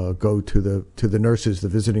to go to the nurses, the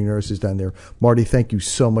visiting nurses down there. Marty, thank you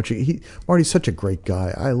so much. Marty's such a great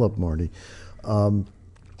guy. I love Marty.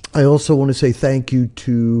 I also want to say thank you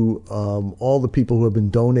to all the people who have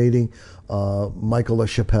been donating. Michael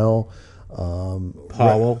LaChapelle,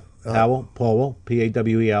 Powell,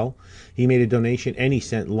 P-A-W-E-L. He made a donation and he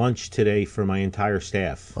sent lunch today for my entire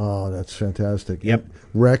staff. Oh, that's fantastic. Yep.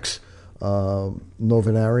 Rex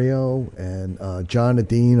Novinario and John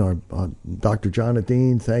Adine, or Dr. John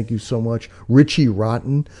Adine, thank you so much. Richie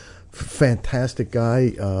Rotten, fantastic guy.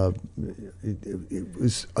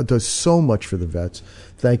 Does so much for the vets.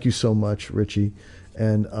 Thank you so much, Richie.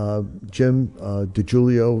 And Jim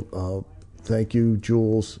DiGiulio, thank you,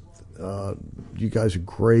 Jules. You guys are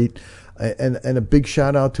great. And a big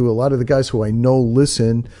shout out to a lot of the guys who I know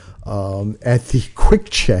listen at the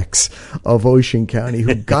Quick Checks of Ocean County,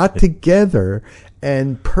 who got together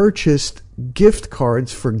and purchased gift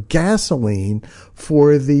cards for gasoline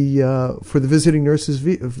for the visiting nurses'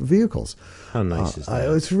 vehicles. How nice is that?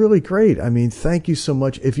 It's really great. I mean, thank you so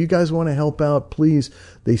much. If you guys want to help out, please.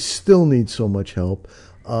 They still need so much help.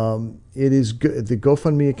 It is good. The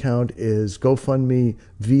GoFundMe account is GoFundMe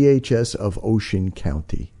VHS of Ocean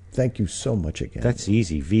County. Thank you so much again. That's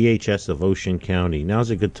easy. VHS of Ocean County. Now's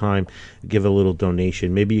a good time to give a little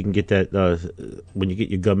donation. Maybe you can get that when you get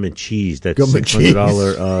your government cheese. That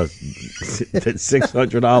 $600 that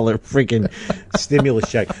 $600 freaking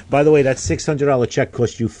stimulus check. By the way, that $600 check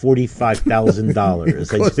cost you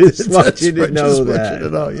 $45,000. I just want you to know that.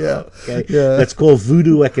 Yeah. Okay. Yeah. That's called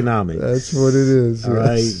voodoo economics. That's what it is. All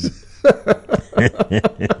yes. right.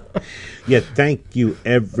 Yeah, thank you,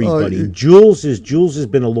 everybody. Oh, Jules has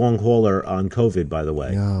been a long hauler on COVID, by the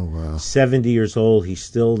way. Oh, wow. 70 years old. He's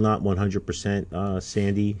still not 100%.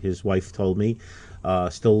 Sandy, his wife, told me.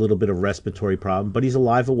 Still a little bit of respiratory problem, but he's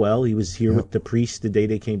alive and well. He was here with the priest the day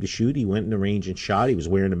they came to shoot. He went in the range and shot. He was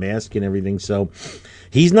wearing a mask and everything. So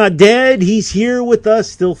he's not dead. He's here with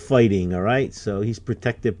us, still fighting. All right. So he's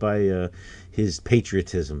protected by his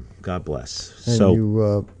patriotism. God bless. And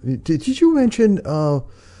so did you mention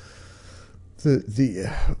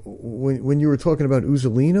when you were talking about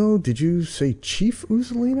Uzzolino? Did you say Chief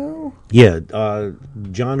Uzzolino? Yeah,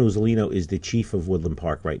 John Uzzolino is the chief of Woodland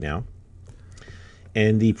Park right now.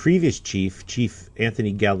 And the previous chief, Chief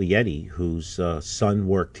Anthony Gallietti, whose son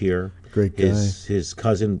worked here. Great guy. His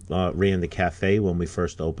cousin ran the cafe when we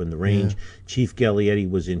first opened the range. Yeah. Chief Gallietti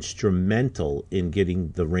was instrumental in getting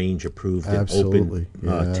the range approved and opened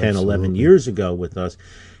 10, 11 years ago with us.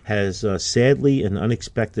 Has sadly and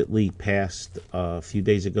unexpectedly passed a few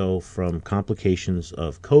days ago from complications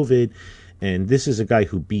of COVID. And this is a guy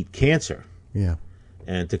who beat cancer. Yeah.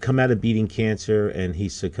 And to come out of beating cancer, and he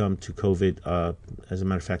succumbed to COVID. As a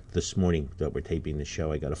matter of fact, this morning that we're taping the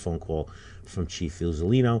show, I got a phone call from Chief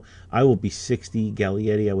Uzzolino. I will be 60.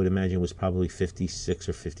 Gallietti, I would imagine, was probably 56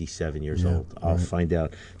 or 57 years old. I'll find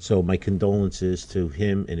out. So my condolences to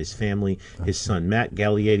him and his family. His son, Matt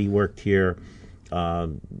Gallietti, worked here.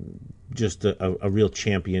 Just a real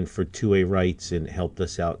champion for 2A rights and helped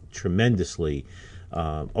us out tremendously.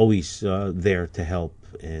 Always there to help.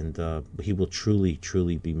 And he will truly,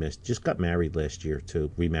 truly be missed. Just got married last year,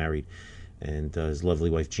 too, remarried. And his lovely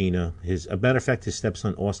wife, Gina. As a matter of fact, his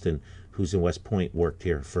stepson, Austin, who's in West Point, worked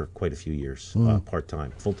here for quite a few years,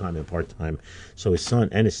 part-time, full-time and part-time. So his son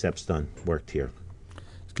and his stepson worked here.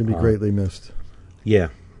 It's going to be greatly missed. Yeah.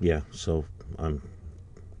 So I'm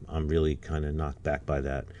really kind of knocked back by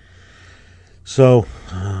that. So,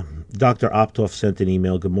 Dr. Optoff sent an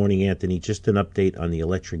email. Good morning, Anthony. Just an update on the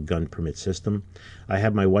electric gun permit system. I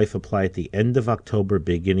had my wife apply at the end of October,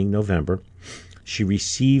 beginning November. She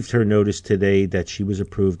received her notice today that she was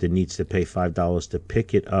approved and needs to pay $5 to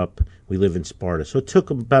pick it up. We live in Sparta. So it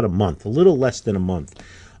took about a month, a little less than a month,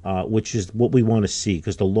 which is what we want to see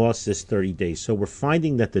because the law says 30 days. So we're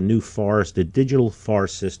finding that the new FARS, the digital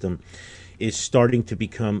FARS system, is starting to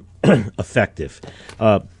become effective.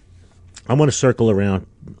 I want to circle around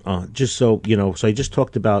just so, so I just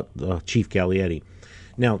talked about Chief Gallietti.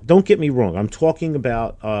 Now, don't get me wrong. I'm talking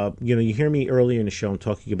about, you hear me earlier in the show. I'm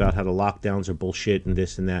talking about how the lockdowns are bullshit and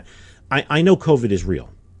this and that. I know COVID is real.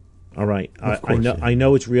 All right. I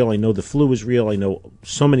know it's real. I know the flu is real. I know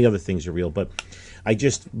so many other things are real. But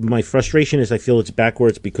my frustration is I feel it's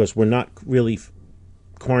backwards because we're not really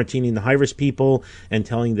quarantining the high-risk people and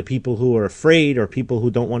telling the people who are afraid or people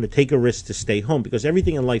who don't want to take a risk to stay home because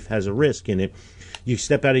everything in life has a risk in it. You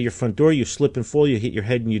step out of your front door, you slip and fall, you hit your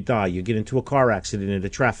head and you die. You get into a car accident at a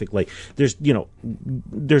traffic light. There's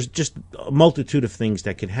just a multitude of things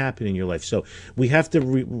that can happen in your life. So we have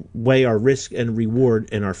to weigh our risk and reward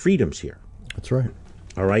and our freedoms here. That's right.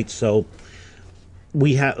 All right. So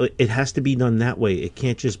it has to be done that way. It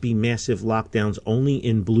can't just be massive lockdowns only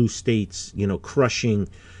in blue states, crushing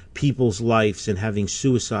people's lives and having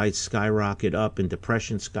suicides skyrocket up and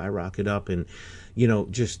depression skyrocket up and,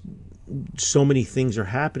 just so many things are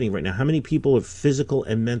happening right now. How many people of physical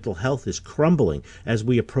and mental health is crumbling as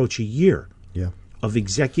we approach a year of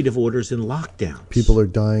executive orders and lockdowns? People are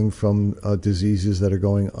dying from diseases that are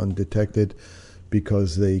going undetected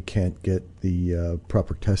because they can't get the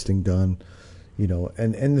proper testing done.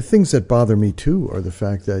 And the things that bother me too are the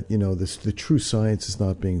fact that the true science is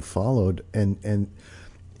not being followed, and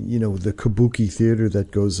the kabuki theater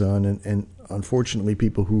that goes on, and unfortunately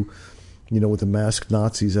people who with the masked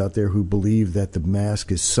Nazis out there who believe that the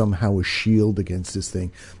mask is somehow a shield against this thing.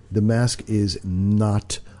 The mask is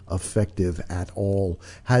not effective at all.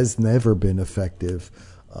 Has never been effective.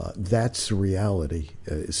 That's the reality.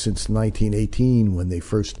 Since 1918, when they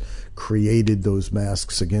first created those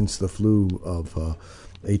masks against the flu of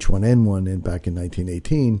H1N1 back in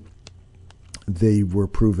 1918, they were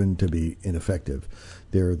proven to be ineffective.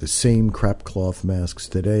 They're the same crap cloth masks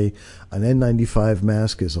today. An N95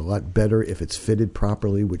 mask is a lot better if it's fitted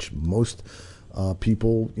properly, which most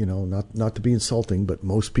people, not to be insulting, but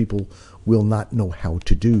most people will not know how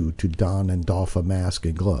to do, to don and doff a mask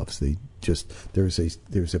and gloves. They just there's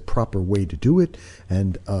a proper way to do it,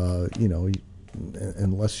 and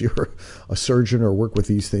unless you're a surgeon or work with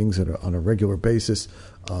these things on a regular basis,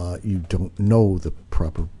 you don't know the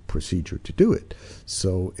proper procedure to do it.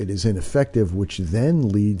 So it is ineffective, which then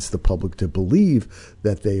leads the public to believe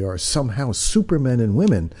that they are somehow supermen and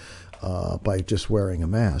women by just wearing a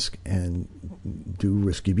mask and do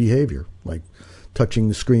risky behavior, like touching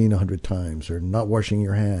the screen 100 times or not washing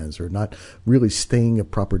your hands or not really staying a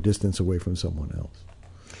proper distance away from someone else.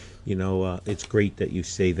 It's great that you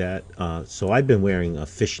say that. So I've been wearing a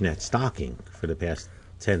fishnet stocking for the past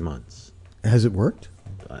 10 months. Has it worked?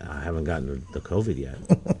 I haven't gotten the COVID yet.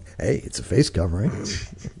 Hey, it's a face covering.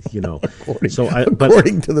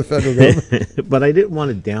 According to the federal government. But I didn't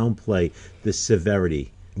want to downplay the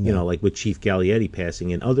severity. Like with Chief Gaglietti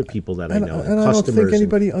passing and other people that I know, and customers.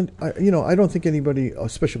 I don't think anybody,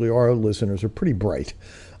 especially our listeners, are pretty bright.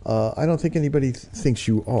 I don't think anybody thinks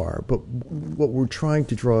you are. But what we're trying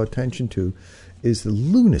to draw attention to is the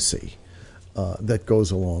lunacy that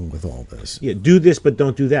goes along with all this. Yeah, do this, but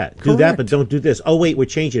don't do that. Correct. Do that, but don't do this. Oh, wait, we're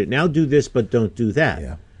changing it. Now do this, but don't do that.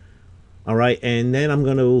 Yeah. All right, and then I'm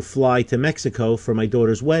going to fly to Mexico for my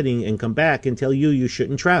daughter's wedding and come back and tell you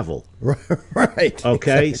shouldn't travel. Right.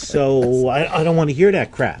 Okay, exactly. So I don't want to hear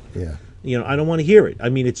that crap. Yeah. I don't want to hear it. I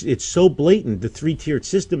mean, it's so blatant. The 3-tiered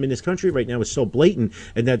system in this country right now is so blatant,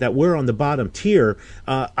 and that we're on the bottom tier.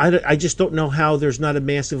 I just don't know how there's not a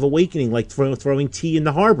massive awakening like throwing tea in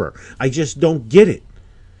the harbor. I just don't get it.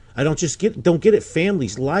 I don't get it.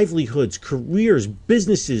 Families, livelihoods, careers,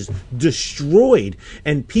 businesses destroyed,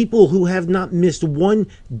 and people who have not missed one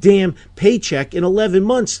damn paycheck in 11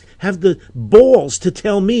 months have the balls to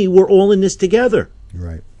tell me we're all in this together.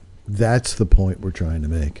 Right. That's the point we're trying to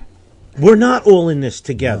make. We're not all in this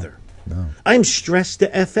together. No. I'm stressed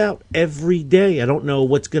to F out every day. I don't know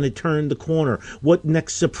what's going to turn the corner, what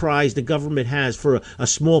next surprise the government has for a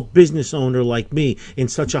small business owner like me in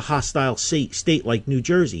such a hostile state like New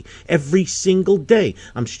Jersey. Every single day,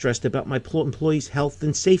 I'm stressed about my employees' health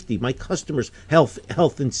and safety, my customers'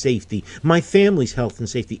 health and safety, my family's health and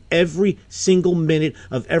safety. Every single minute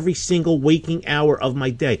of every single waking hour of my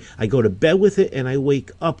day. I go to bed with it and I wake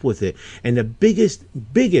up with it. And the biggest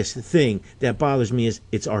thing that bothers me is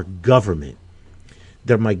it's our government.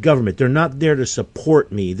 They're my government. They're not there to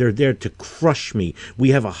support me. They're there to crush me. We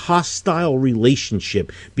have a hostile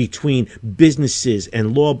relationship between businesses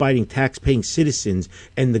and law-abiding, tax-paying citizens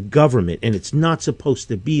and the government, and it's not supposed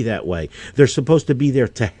to be that way. They're supposed to be there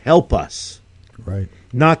to help us. Right.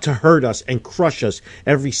 Not to hurt us and crush us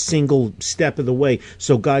every single step of the way.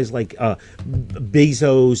 So guys like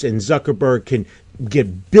Bezos and Zuckerberg can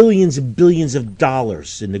get billions and billions of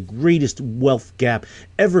dollars in the greatest wealth gap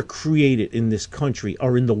ever created in this country,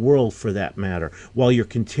 or in the world for that matter, while you're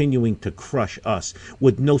continuing to crush us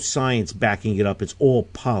with no science backing it up. It's all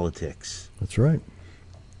politics. That's right.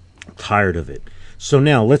 I'm tired of it. So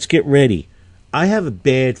now let's get ready. I have a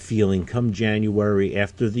bad feeling come January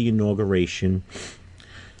after the inauguration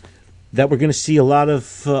that we're going to see a lot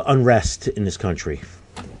of unrest in this country.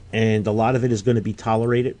 And a lot of it is going to be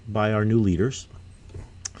tolerated by our new leaders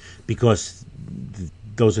because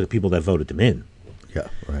those are the people that voted them in. Yeah,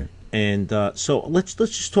 right. And so let's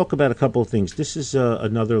just talk about a couple of things. This is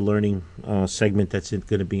another learning segment that's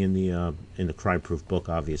going to be in the Crime Proof book,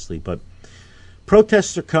 obviously. But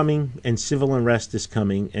protests are coming, and civil unrest is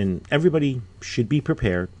coming, and everybody should be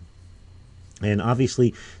prepared. And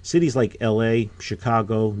obviously, cities like L.A.,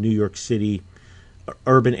 Chicago, New York City,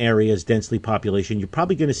 urban areas, densely population, you're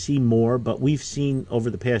probably going to see more, but we've seen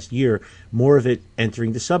over the past year more of it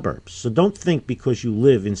entering the suburbs. So don't think because you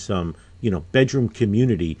live in some, bedroom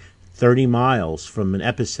community 30 miles from an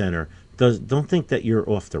epicenter, don't think that you're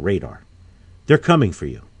off the radar. They're coming for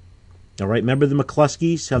you. All right, remember the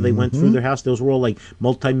McCluskeys, how they went through their house? Those were all like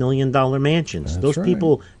multi-million-dollar mansions. That's those right.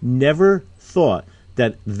 people never thought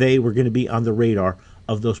that they were going to be on the radar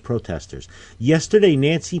of those protesters. Yesterday,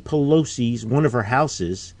 Nancy Pelosi's, one of her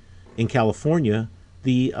houses in California,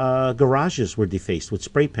 the garages were defaced with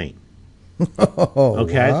spray paint.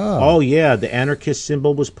 Okay? Wow. Oh, yeah, the anarchist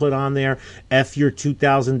symbol was put on there. F your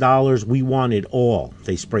 $2,000, we want it all.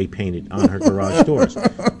 They spray painted on her garage doors.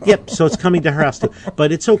 Yep, so it's coming to her house too.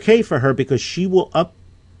 But it's okay for her because she will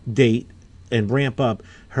update and ramp up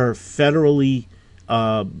her federally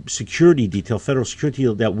security detail, federal security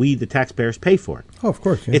detail that we, the taxpayers, pay for. Oh, of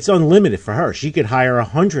course. Yeah. It's unlimited for her. She could hire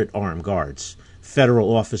 100 armed guards,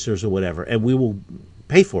 federal officers or whatever, and we will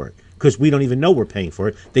pay for it because we don't even know we're paying for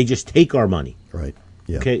it. They just take our money. Right.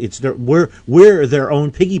 Yeah. Okay, we're their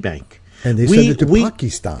own piggy bank. And they send it to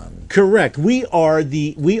Pakistan. Correct. We are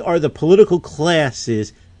the political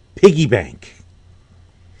class's piggy bank.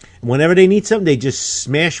 Whenever they need something, they just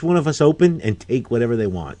smash one of us open and take whatever they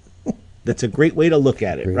want. That's a great way to look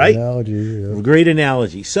at it, Great right? analogy. Yeah. Great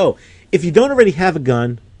analogy. So, if you don't already have a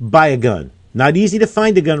gun, buy a gun. Not easy to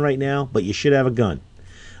find a gun right now, but you should have a gun.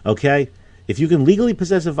 Okay? If you can legally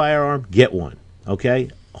possess a firearm, get one.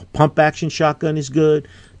 Okay? A pump-action shotgun is good.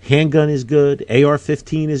 Handgun is good.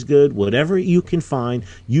 AR-15 is good. Whatever you can find,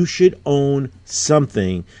 you should own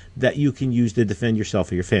something that you can use to defend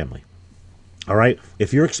yourself or your family. All right?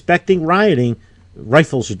 If you're expecting rioting,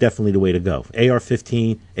 rifles are definitely the way to go.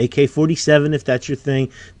 AR-15, AK-47 if that's your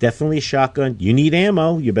thing. Definitely a shotgun. You need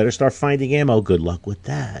ammo. You better start finding ammo. Good luck with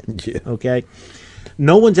that. Yeah. Okay?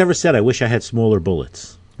 No one's ever said, I wish I had smaller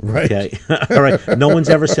bullets. Right. Okay. All right. No one's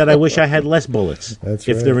ever said, I wish I had less bullets. That's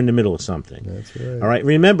if right. they're in the middle of something. That's right. All right.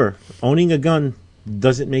 Remember, owning a gun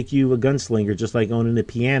doesn't make you a gunslinger, just like owning a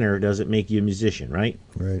piano doesn't make you a musician, right?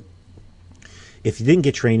 Right. If you didn't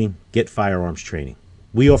get training, get firearms training.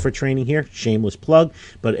 We offer training here, shameless plug,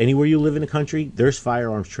 but anywhere you live in the country, there's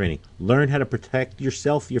firearms training. Learn how to protect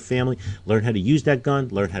yourself, your family, learn how to use that gun,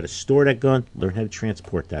 learn how to store that gun, learn how to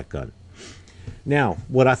transport that gun. Now,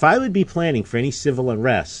 if I would be planning for any civil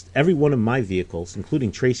unrest, every one of my vehicles,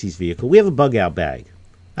 including Tracy's vehicle, we have a bug-out bag.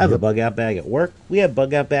 I have a bug-out bag at work. We have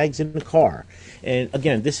bug-out bags in the car. And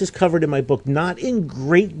again, this is covered in my book, not in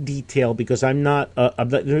great detail because I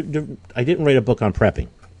didn't write a book on prepping.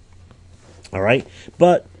 All right?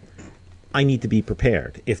 But I need to be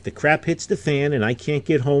prepared. If the crap hits the fan and I can't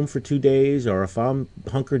get home for 2 days, or if I'm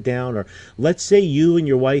hunkered down, or let's say you and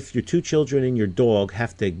your wife, your 2 children, and your dog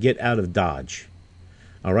have to get out of Dodge.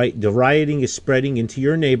 All right? The rioting is spreading into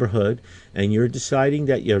your neighborhood, and you're deciding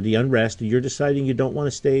that you're the unrest, and you're deciding you don't want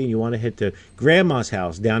to stay and you want to head to Grandma's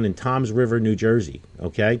house down in Toms River, New Jersey.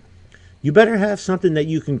 Okay? You better have something that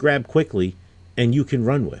you can grab quickly and you can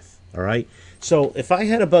run with. All right? So if I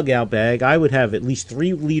had a bug-out bag, I would have at least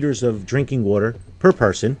 3 liters of drinking water per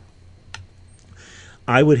person.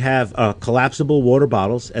 I would have collapsible water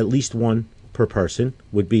bottles, at least 1 per person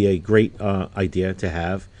would be a great idea to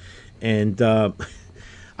have. And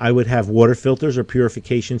I would have water filters or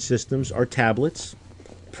purification systems or tablets,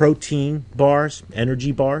 protein bars,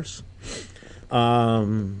 energy bars,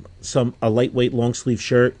 a lightweight long-sleeve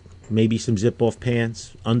shirt, maybe some zip-off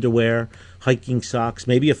pants, underwear, hiking socks,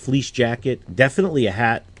 maybe a fleece jacket, definitely a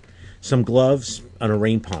hat, some gloves, and a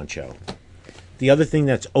rain poncho. The other thing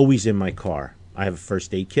that's always in my car, I have a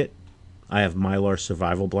first aid kit. I have Mylar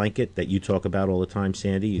survival blanket that you talk about all the time,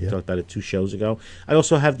 Sandy. You talked about it 2 shows ago. I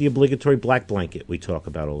also have the obligatory black blanket we talk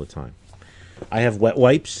about all the time. I have wet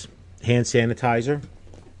wipes, hand sanitizer.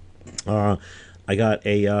 I got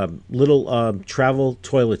a little travel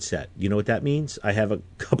toilet set. You know what that means? I have a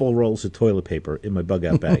couple rolls of toilet paper in my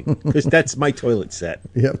bug-out bag because that's my toilet set.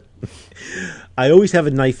 Yep. I always have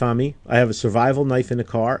a knife on me. I have a survival knife in the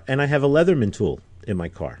car, and I have a Leatherman tool in my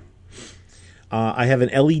car. I have an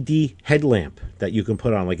LED headlamp that you can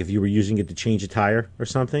put on, like if you were using it to change a tire or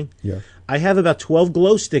something. Yeah. I have about 12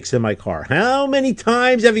 glow sticks in my car. How many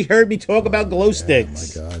times have you heard me talk about glow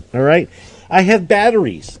sticks? Oh, my God. All right. I have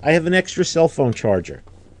batteries. I have an extra cell phone charger.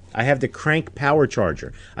 I have the crank power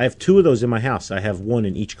charger. I have 2 of those in my house. I have 1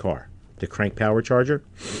 in each car. The crank power charger.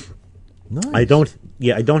 Nice. I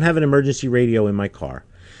don't have an emergency radio in my car.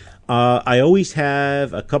 I always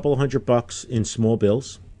have a couple of $100 in small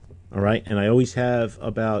bills. All right. And I always have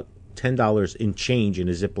about $10 in change in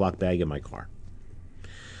a Ziploc bag in my car.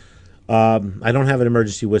 I don't have an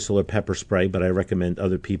emergency whistle or pepper spray, but I recommend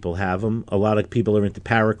other people have them. A lot of people are into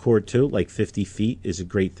paracord too, like 50 feet is a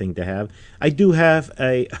great thing to have. I do have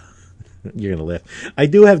a, you're going to laugh, I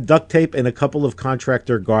do have duct tape and a couple of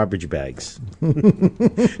contractor garbage bags.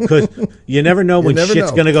 Because you never know when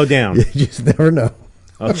shit's going to go down. You just never know.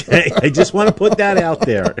 Okay, I just want to put that out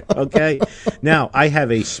there. Okay, now I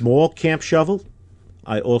have a small camp shovel.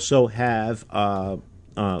 I also have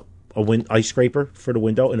ice scraper for the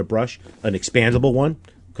window and a brush, an expandable one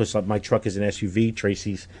because my truck is an SUV.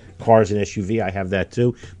 Tracy's car is an SUV. I have that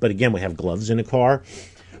too. But again, we have gloves in the car.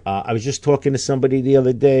 I was just talking to somebody the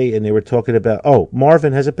other day, and they were talking about,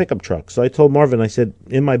 Marvin has a pickup truck. So I told Marvin, I said,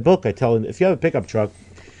 in my book, I tell him, if you have a pickup truck,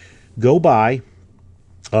 go buy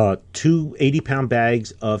 2 80-pound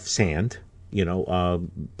bags of sand,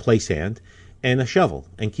 play sand, and a shovel,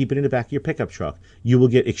 and keep it in the back of your pickup truck. You will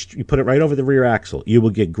get, you put it right over the rear axle. You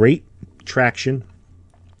will get great traction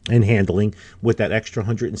and handling with that extra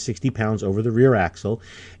 160 pounds over the rear axle.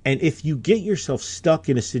 And if you get yourself stuck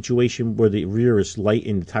in a situation where the rear is light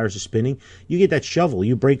and the tires are spinning, you get that shovel.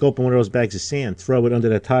 You break open one of those bags of sand, throw it under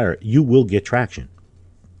that tire. You will get traction.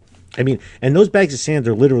 I mean, and those bags of sand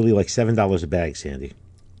are literally like $7 a bag, Sandy.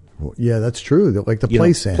 Yeah, that's true. They're like the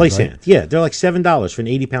play sand. Play right? sand. Yeah, they're like $7 for an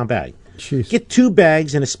 80-pound bag. Jeez. Get 2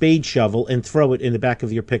 bags and a spade shovel and throw it in the back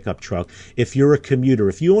of your pickup truck. If you're a commuter,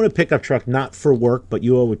 if you own a pickup truck not for work, but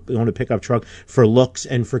you own a pickup truck for looks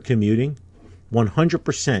and for commuting,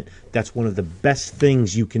 100%, that's one of the best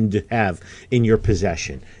things you can have in your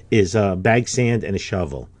possession is a bag sand and a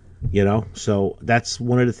shovel. So that's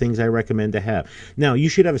one of the things I recommend to have. Now, you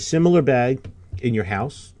should have a similar bag in your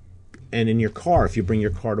house and in your car if you bring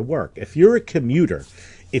your car to work. If you're a commuter,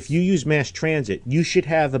 if you use mass transit, you should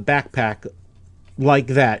have a backpack like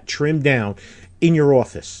that, trimmed down, in your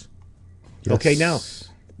office. Yes. Okay,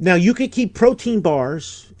 now you could keep protein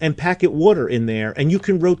bars and packet water in there, and you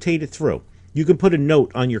can rotate it through. You can put a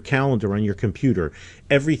note on your calendar on your computer.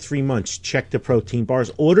 Every 3 months, check the protein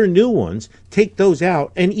bars, order new ones, take those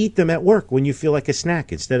out, and eat them at work when you feel like a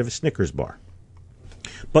snack instead of a Snickers bar.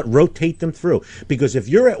 But rotate them through. Because if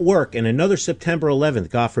you're at work and another September 11th,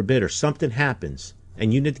 God forbid, or something happens,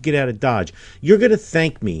 and you need to get out of Dodge, you're going to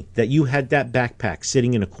thank me that you had that backpack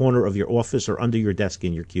sitting in a corner of your office or under your desk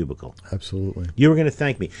in your cubicle. Absolutely. You're going to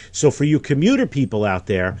thank me. So for you commuter people out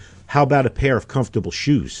there, how about a pair of comfortable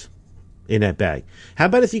shoes in that bag? How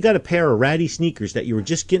about if you got a pair of ratty sneakers that you were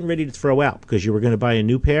just getting ready to throw out because you were going to buy a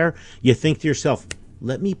new pair? You think to yourself,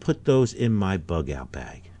 let me put those in my bug out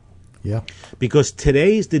bag. Yeah. Because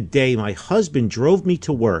today's the day my husband drove me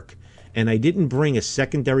to work and I didn't bring a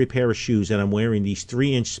secondary pair of shoes, and I'm wearing these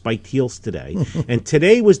 3-inch spiked heels today. And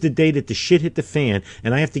today was the day that the shit hit the fan,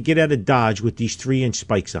 and I have to get out of Dodge with these 3-inch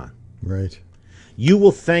spikes on. Right. You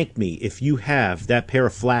will thank me if you have that pair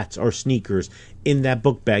of flats or sneakers in that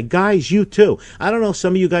book bag. Guys, you too. I don't know,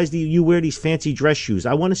 some of you guys, you wear these fancy dress shoes.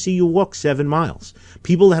 I want to see you walk 7 miles.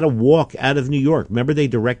 People had to walk out of New York. Remember they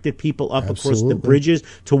directed people up across the bridges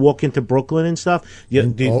to walk into Brooklyn and stuff?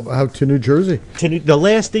 Out to New Jersey. The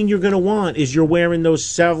last thing you're going to want is you're wearing those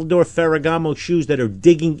Salvador Ferragamo shoes that are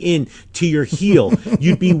digging in to your heel.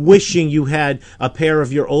 You'd be wishing you had a pair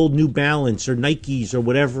of your old New Balance or Nikes or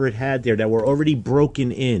whatever it had there that were already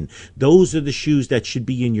broken in. Those are the shoes that should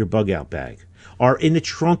be in your bug out bag, are in the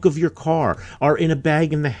trunk of your car, are in a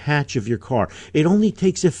bag in the hatch of your car. It only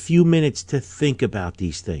takes a few minutes to think about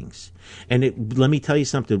these things. And let me tell you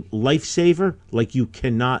something, lifesaver like you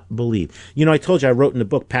cannot believe. You know, I told you I wrote in the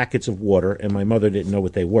book packets of water, and my mother didn't know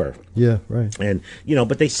what they were. Yeah, right. And,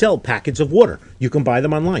 but they sell packets of water. You can buy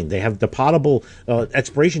them online. They have the potable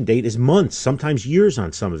expiration date is months, sometimes years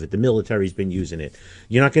on some of it. The military's been using it.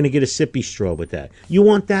 You're not going to get a sippy straw with that. You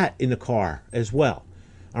want that in the car as well.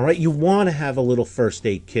 All right, you want to have a little first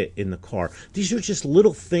aid kit in the car. These are just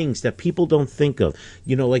little things that people don't think of.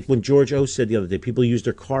 You know, like when George O said the other day, people use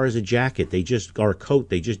their car as a jacket. Or a coat.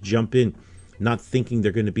 They just jump in, not thinking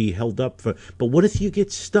they're going to be held up for. But what if you get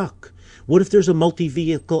stuck? What if there's a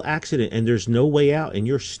multi-vehicle accident and there's no way out and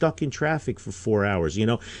you're stuck in traffic for 4 hours? You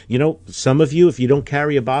know, some of you, if you don't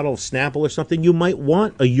carry a bottle of Snapple or something, you might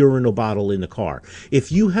want a urinal bottle in the car. If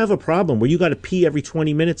you have a problem where you got to pee every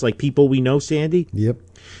 20 minutes like people we know, Sandy. Yep.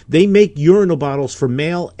 They make urinal bottles for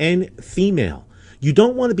male and female. You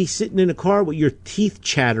don't want to be sitting in a car with your teeth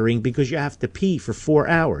chattering because you have to pee for 4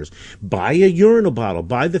 hours. Buy a urinal bottle.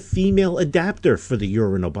 Buy the female adapter for the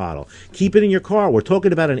urinal bottle. Keep it in your car. We're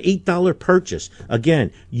talking about an $8 purchase.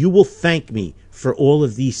 Again, you will thank me for all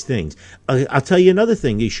of these things. I'll tell you another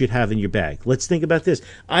thing you should have in your bag. Let's think about this.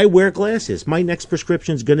 I wear glasses. My next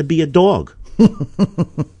prescription is going to be a dog.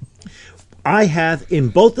 I have in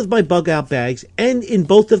both of my bug out bags and in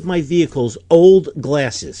both of my vehicles old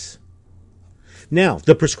glasses. Now,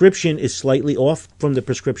 the prescription is slightly off from the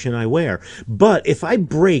prescription I wear, but if I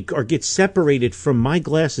break or get separated from my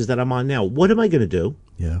glasses that I'm on now, what am I going to do?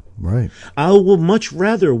 Yeah, right. I will much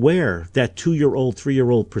rather wear that 2-year-old,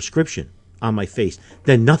 3-year-old prescription on my face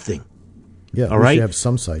than nothing. Yeah, all right. You have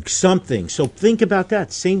some sight. Something. So think about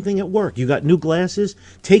that. Same thing at work. You got new glasses.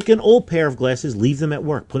 Take an old pair of glasses. Leave them at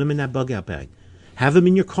work. Put them in that bug out bag. Have them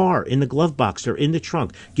in your car, in the glove box, or in the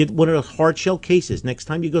trunk. Get one of those hard shell cases. Next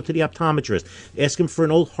time you go to the optometrist, ask him for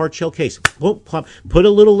an old hard shell case. Put a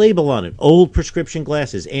little label on it. Old prescription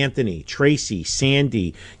glasses. Anthony, Tracy,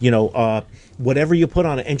 Sandy, whatever you put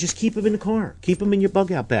on it, and just keep them in the car. Keep them in your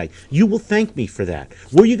bug out bag. You will thank me for that.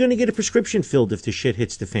 Where are you going to get a prescription filled if the shit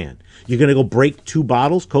hits the fan? You're going to go break 2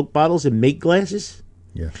 bottles, Coke bottles, and make glasses?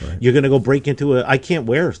 Yeah, right. You're going to go break into I can't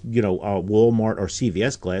wear, Walmart or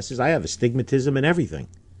CVS glasses. I have astigmatism and everything.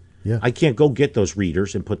 Yeah. I can't go get those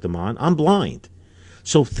readers and put them on. I'm blind.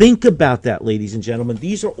 So think about that, ladies and gentlemen.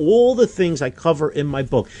 These are all the things I cover in my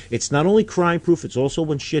book. It's not only crime proof, it's also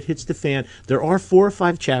when shit hits the fan. There are 4 or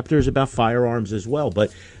 5 chapters about firearms as well.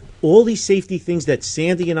 But all these safety things that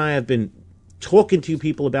Sandy and I have been talking to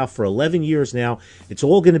people about for 11 years now, it's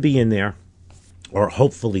all going to be in there, or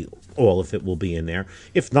hopefully all of it will be in there.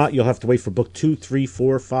 If not, you'll have to wait for book 2, 3,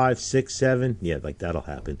 4, 5, 6, 7. Yeah, like that'll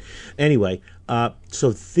happen. Anyway,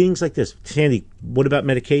 so things like this. Sandy, what about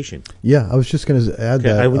medication? Yeah, I was just going to add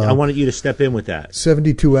that. I wanted you to step in with that.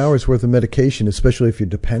 72 hours worth of medication, especially if you're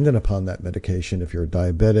dependent upon that medication, if you're a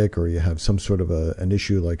diabetic or you have some sort of an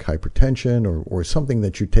issue like hypertension or something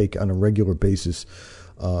that you take on a regular basis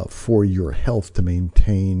for your health to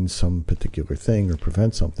maintain some particular thing or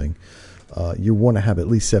prevent something. you want to have at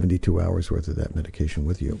least 72 hours worth of that medication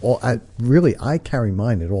with you. I carry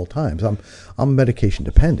mine at all times. I'm medication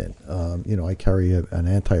dependent. I carry an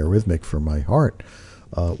antiarrhythmic for my heart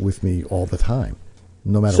with me all the time,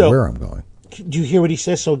 no matter where I'm going. Do you hear what he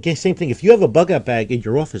says? So again, same thing. If you have a bug-out bag in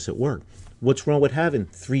your office at work, what's wrong with having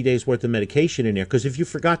 3 days worth of medication in there? Because if you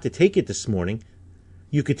forgot to take it this morning,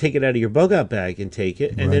 you could take it out of your bug-out bag and take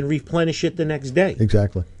it, and then replenish it the next day.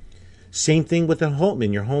 Exactly. Same thing with the home,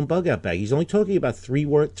 in your home bug-out bag. He's only talking about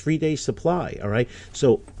 3 days supply, all right?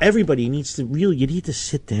 So everybody needs to you need to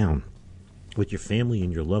sit down with your family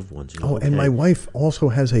and your loved ones. And my wife also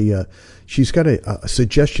has she's got a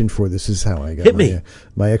suggestion for this. This is how I got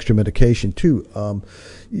my extra medication too.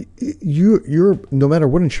 You're no matter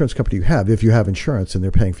what insurance company you have, if you have insurance and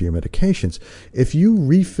they're paying for your medications, if you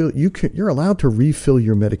refill, you're allowed to refill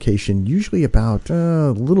your medication usually about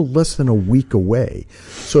a little less than a week away.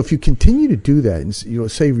 So if you continue to do that, and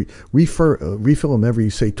say refill them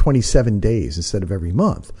every 27 days instead of every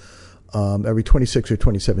month. Every 26 or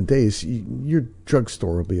 27 days, your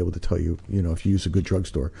drugstore will be able to tell you, if you use a good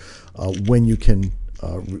drugstore, when you can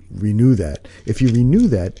renew that. If you renew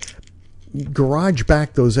that, garage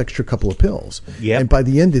back those extra couple of pills. Yep. And by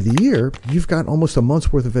the end of the year, you've got almost a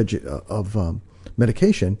month's worth of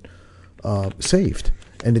medication saved,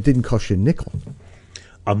 and it didn't cost you a nickel.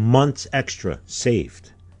 A month's extra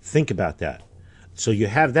saved. Think about that. So you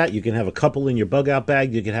have that. You can have a couple in your bug-out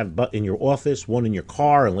bag. You can have in your office, one in your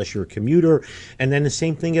car, unless you're a commuter, and then the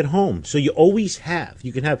same thing at home. So you always have.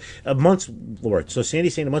 You can have a month's worth. So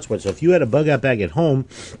Sandy's saying a month's worth. So if you had a bug-out bag at home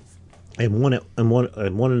and one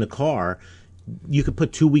in the car, you could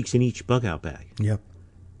put 2 weeks in each bug-out bag. Yep.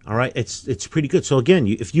 All right, it's pretty good. So again,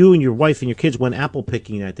 if you and your wife and your kids went apple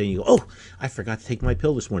picking that day, you go, oh, I forgot to take my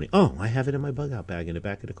pill this morning. Oh, I have it in my bug-out bag in the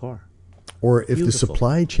back of the car. Or if the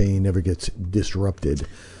supply chain ever gets disrupted,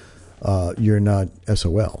 you're not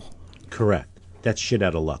SOL. Correct. That's shit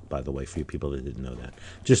out of luck, by the way, for you people that didn't know that.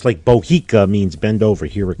 Just like Bohica means bend over,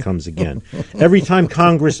 here it comes again. Every time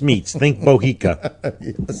Congress meets, think Bohica.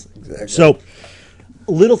 Yes, exactly. So,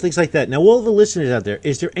 little things like that. Now, all the listeners out there,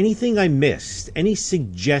 is there anything I missed? Any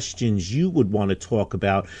suggestions you would want to talk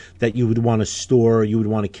about that you would want to store, you would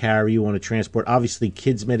want to carry, you want to transport? Obviously,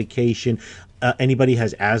 kids' medication. Anybody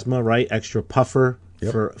has asthma, right? Extra puffer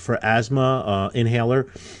for asthma, inhaler.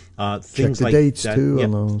 Things check the like dates that. too Yep.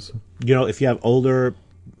 on those. If you have older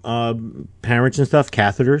parents and stuff,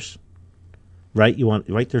 catheters, right?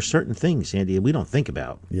 There's certain things, Andy, we don't think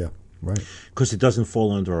about. Yeah, right. Because it doesn't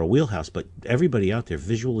fall under our wheelhouse. But everybody out there,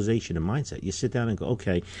 visualization and mindset. You sit down and go,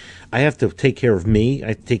 okay, I have to take care of me. I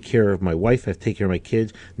have to take care of my wife. I have to take care of my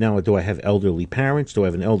kids. Now, do I have elderly parents? Do I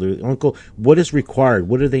have an elderly uncle? What is required?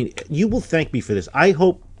 What are they? You will thank me for this. I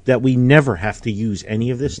hope that we never have to use any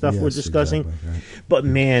of this stuff we're discussing. Exactly, right. But,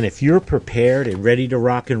 man, if you're prepared and ready to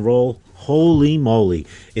rock and roll, holy moly,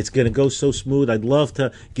 it's going to go so smooth. I'd love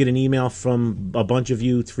to get an email from a bunch of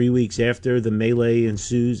you 3 weeks after the melee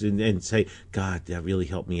ensues and say, God, that really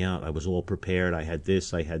helped me out. I was all prepared. I had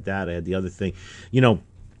this, I had that, I had the other thing.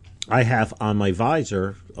 I have on my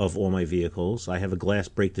visor of all my vehicles, I have a glass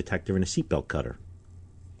break detector and a seatbelt cutter.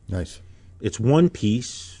 Nice. It's one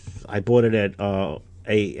piece. I bought it at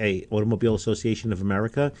a Automobile Association of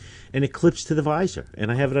America, and it clips to the visor.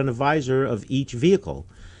 And I have it on the visor of each vehicle.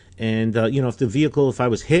 And, if I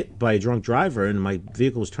was hit by a drunk driver and my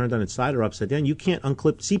vehicle was turned on its side or upside down, you can't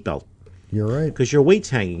unclip the seatbelt. You're right. Because your weight's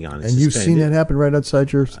hanging on it. And you've seen that happen right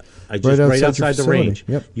outside your right outside the range.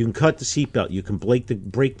 Yep. You can cut the seatbelt. You can break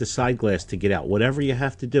the side glass to get out. Whatever you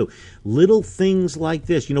have to do. Little things like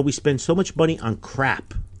this. We spend so much money on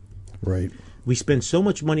crap. Right. We spend so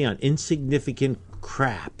much money on insignificant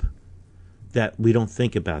crap that we don't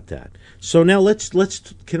think about that. So now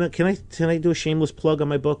can I do a shameless plug on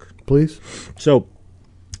my book? Please. So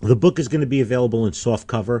the book is going to be available in soft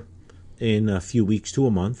cover in a few weeks to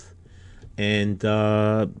a month, and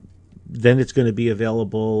then it's going to be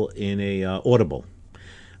available in a Audible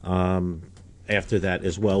after that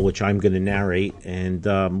as well, which I'm going to narrate, and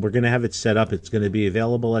we're going to have it set up. It's going to be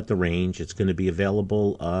available at the range. It's going to be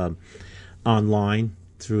available online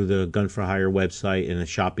through the Gun for Hire website and a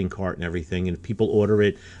shopping cart and everything. And if people order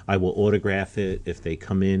it, I will autograph it if they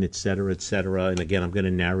come in, et cetera, et cetera. And again, I'm going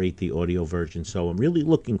to narrate the audio version. So I'm really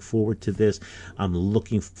looking forward to this. I'm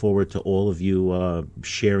looking forward to all of you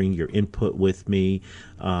sharing your input with me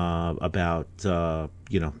about, the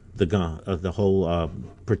gun, the whole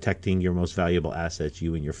protecting your most valuable assets,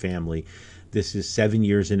 you and your family. This is 7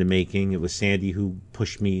 years in the making. It was Sandy who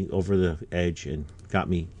pushed me over the edge and got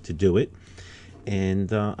me to do it.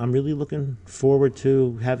 And I'm really looking forward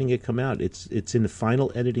to having it come out. It's in the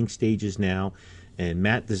final editing stages now, And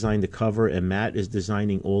Matt designed the cover, and Matt is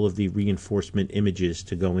designing all of the reinforcement images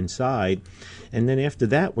to go inside. And then after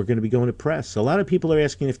that, we're going to be going to press. A lot of people are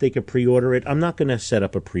asking if they could pre-order it. I'm not going to set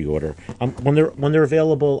up a pre-order. When they're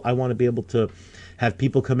available, I want to be able to have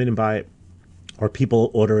people come in and buy it, or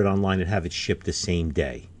people order it online and have it shipped the same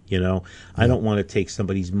day. I don't want to take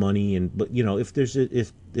somebody's money, but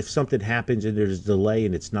if something happens and there's a delay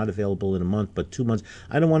and it's not available in a month but 2 months,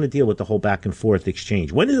 I don't want to deal with the whole back and forth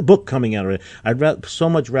exchange. When is the book coming out? I'd so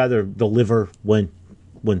much rather deliver when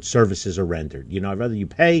services are rendered. I'd rather you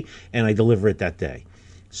pay and I deliver it that day.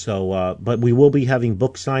 So, but we will be having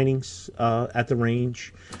book signings at the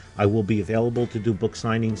range. I will be available to do book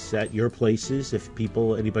signings at your places. If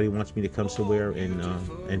anybody wants me to come somewhere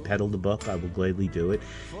and peddle the book, I will gladly do it.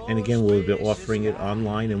 And again, we'll be offering it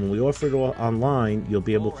online. And when we offer it online, you'll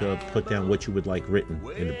be able to put down what you would like written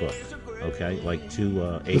in the book. Okay, like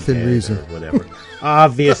to within reason or whatever.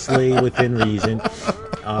 Obviously, within reason.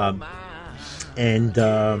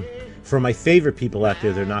 For my favorite people out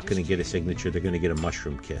there, they're not going to get a signature. They're going to get a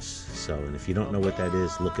mushroom kiss. So, and if you don't know what that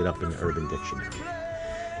is, look it up in the Urban Dictionary.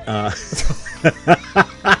 Oh,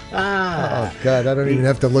 God, I don't even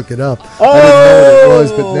have to look it up. Oh, I didn't know what it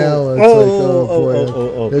was, but now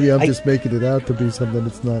it's maybe I'm just making it out to be something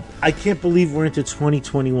it's not. I can't believe we're into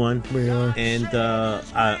 2021. We are. And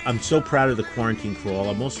I'm so proud of the Quarantine Crawl.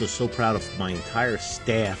 I'm also so proud of my entire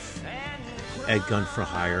staff at Gun for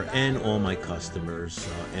Hire and all my customers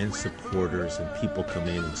and supporters and people come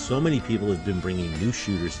in. And so many people have been bringing new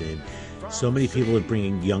shooters in. So many people are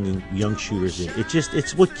bringing young shooters in.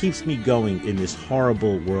 It's what keeps me going in this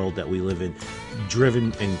horrible world that we live in,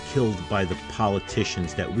 driven and killed by the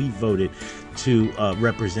politicians that we voted to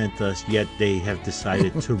represent us, yet they have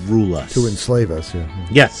decided to rule us. To enslave us, yeah.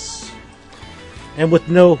 Yes. And with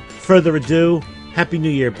no further ado, Happy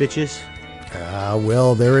New Year, bitches.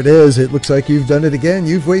 Well, there it is. It looks like you've done it again.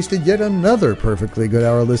 You've wasted yet another perfectly good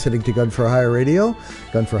hour listening to Gun for Hire Radio.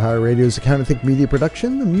 Gun for Hire Radio is a Counterthink media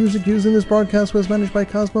production. The music used in this broadcast was managed by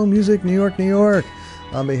Cosmo Music, New York, New York.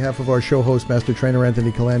 On behalf of our show host, Master Trainer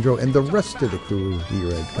Anthony Calandro, and the rest of the crew here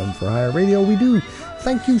at Gun for Hire Radio, we do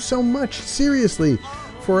thank you so much, seriously,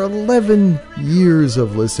 for 11 years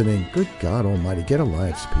of listening. Good God almighty, get a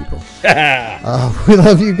life, people. We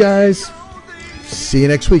love you guys. See you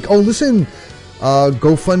next week. Oh, listen,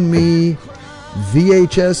 GoFundMe,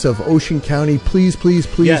 VHS of Ocean County. Please, please,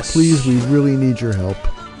 please, yes. Please, we really need your help.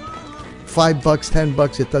 $5,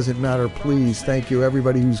 $10, it doesn't matter. Please, thank you,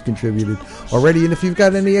 everybody who's contributed already. And if you've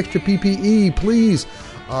got any extra PPE, please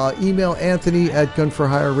email Anthony at Gun for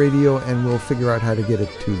Hire Radio, and we'll figure out how to get it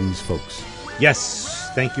to these folks.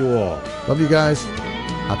 Yes, thank you all. Love you guys.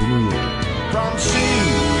 Happy New Year. From sea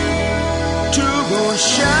to the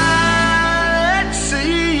shining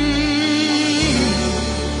sea.